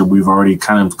paraneoplastic syndrome, we've already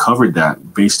kind of covered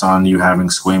that. Based on you having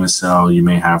squamous cell, you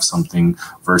may have something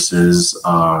versus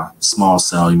small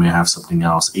cell, you may have something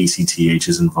else. ACTH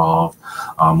is involved,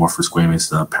 or for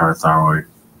squamous, parathyroid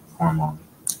hormone.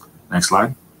 Next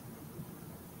slide.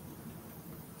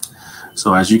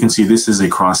 So as you can see, this is a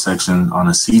cross-section on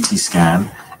a CT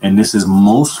scan, and this is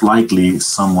most likely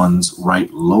someone's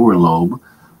right lower lobe,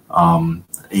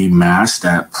 a mass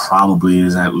that probably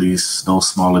is at least no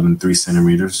smaller than 3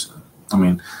 centimeters.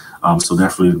 So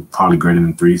definitely probably greater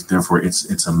than 3. Therefore,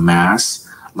 it's a mass,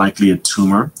 likely a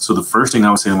tumor. So the first thing I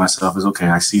would say to myself is, okay,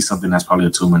 I see something that's probably a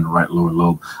tumor in the right lower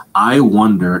lobe. I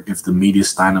wonder if the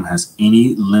mediastinum has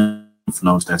any lymph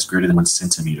nodes that's greater than 1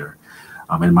 centimeter.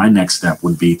 And my next step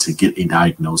would be to get a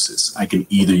diagnosis. I can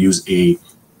either use a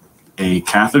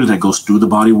catheter that goes through the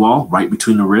body wall right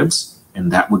between the ribs,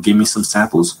 and that would give me some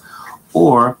samples,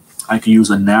 or I can use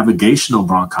a navigational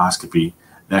bronchoscopy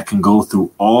that can go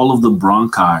through all of the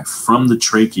bronchi from the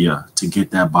trachea to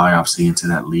get that biopsy into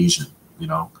that lesion,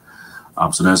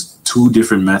 So there's 2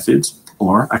 different methods.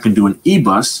 Or I can do an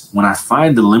EBUS when I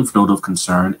find the lymph node of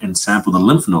concern and sample the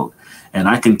lymph node. And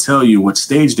I can tell you what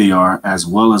stage they are as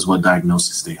well as what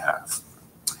diagnosis they have.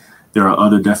 There are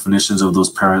other definitions of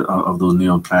those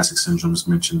neoplastic syndromes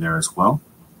mentioned there as well.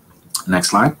 Next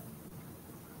slide.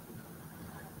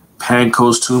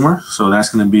 Pancoast tumor. So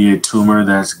that's going to be a tumor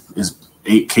that is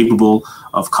capable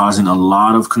of causing a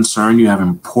lot of concern. You have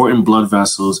important blood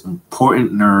vessels,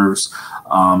 important nerves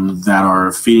that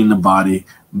are feeding the body.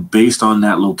 Based on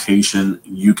that location,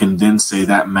 you can then say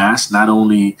that mass not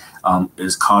only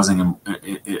is causing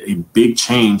a big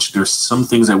change, there's some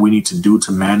things that we need to do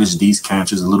to manage these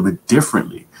cancers a little bit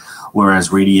differently,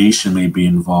 whereas radiation may be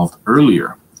involved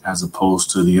earlier as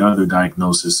opposed to the other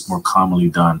diagnosis more commonly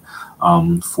done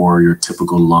for your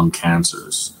typical lung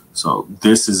cancers. So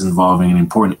this is involving an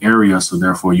important area, so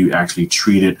therefore you actually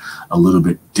treat it a little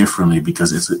bit differently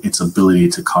because its ability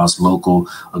to cause local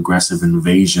aggressive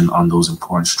invasion on those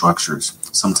important structures.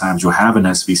 Sometimes you'll have an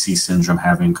SVC syndrome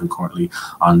having concurrently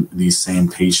on these same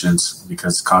patients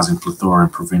because it's causing plethora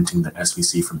and preventing the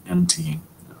SVC from emptying.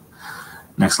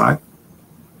 Next slide.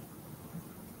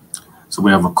 So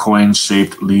we have a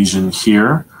coin-shaped lesion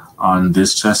here on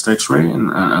this chest X-ray,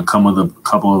 and a couple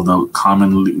of the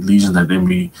common lesions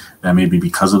that may be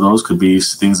because of those could be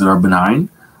things that are benign,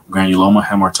 granuloma,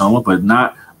 hamartoma, but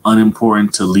not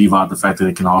unimportant to leave out the fact that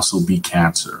it can also be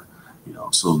cancer.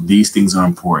 So these things are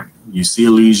important. You see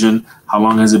a lesion, how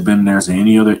long has it been there? Is there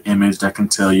any other image that can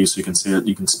tell you? So you can say it,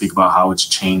 you can speak about how it's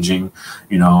changing.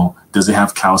 Does it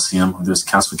have calcium? If there's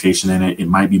calcification in it, it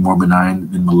might be more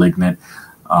benign than malignant.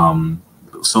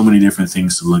 So many different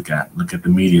things to look at. Look at the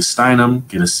mediastinum,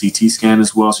 get a CT scan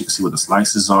as well so you can see what the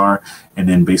slices are. And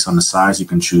then based on the size, you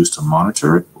can choose to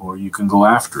monitor it or you can go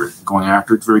after it. Going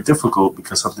after it is very difficult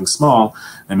because something small,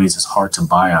 that means it's hard to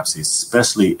biopsy,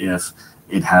 especially if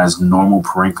it has normal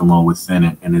parenchyma within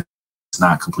it and it's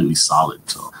not completely solid.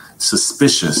 So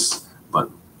suspicious, but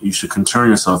you should concern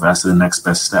yourself as to the next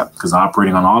best step, because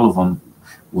operating on all of them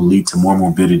will lead to more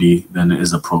morbidity than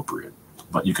is appropriate.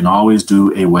 But you can always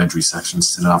do a wedge resection,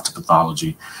 send it off to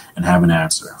pathology, and have an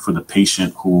answer. For the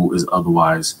patient who is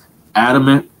otherwise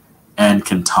adamant and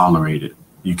can tolerate it,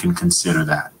 you can consider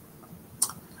that.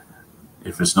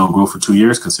 If it's no growth for 2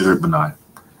 years, consider it benign.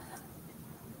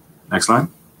 Next slide.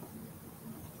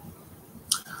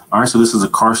 All right, so this is a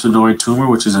carcinoid tumor,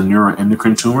 which is a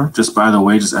neuroendocrine tumor. Just by the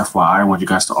way, just FYI, I want you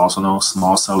guys to also know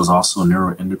small cell is also a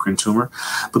neuroendocrine tumor.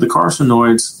 But the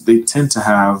carcinoids, they tend to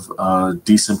have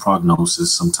decent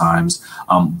prognosis sometimes,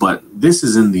 but this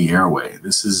is in the airway.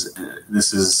 This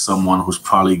is someone who's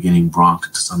probably getting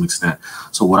bronch to some extent.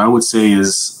 So what I would say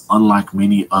is, unlike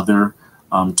many other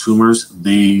tumors,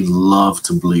 they love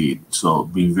to bleed. So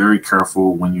be very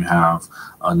careful when you have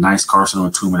a nice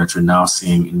carcinoid tumor that you're now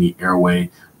seeing in the airway.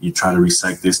 You try to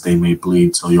resect this, they may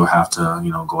bleed, so you'll have to,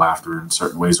 go after it in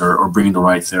certain ways or bring in the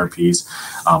right therapies.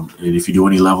 And if you do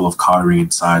any level of cottering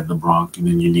inside the bronch,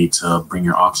 then you need to bring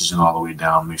your oxygen all the way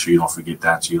down. Make sure you don't forget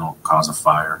that so you don't cause a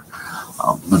fire.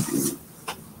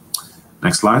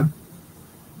 Next slide.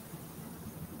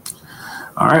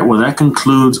 All right, well, that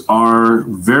concludes our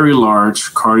very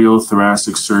large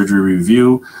cardiothoracic surgery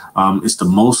review. It's the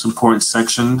most important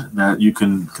section that you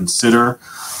can consider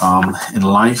in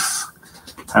life.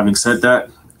 Having said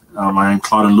that, I am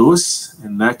Claude Lewis,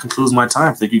 and that concludes my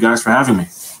time. Thank you guys for having me.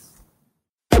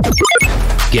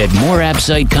 Get more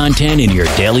ABSITE content in your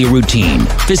daily routine.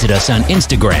 Visit us on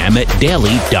Instagram at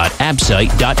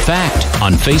daily.absite.fact,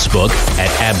 on Facebook at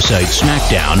ABSITE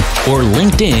Smackdown, or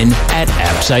LinkedIn at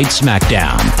ABSITE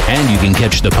Smackdown. And you can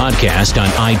catch the podcast on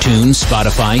iTunes,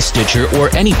 Spotify, Stitcher,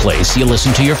 or any place you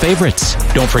listen to your favorites.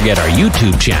 Don't forget our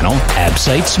YouTube channel,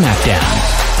 ABSITE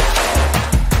Smackdown.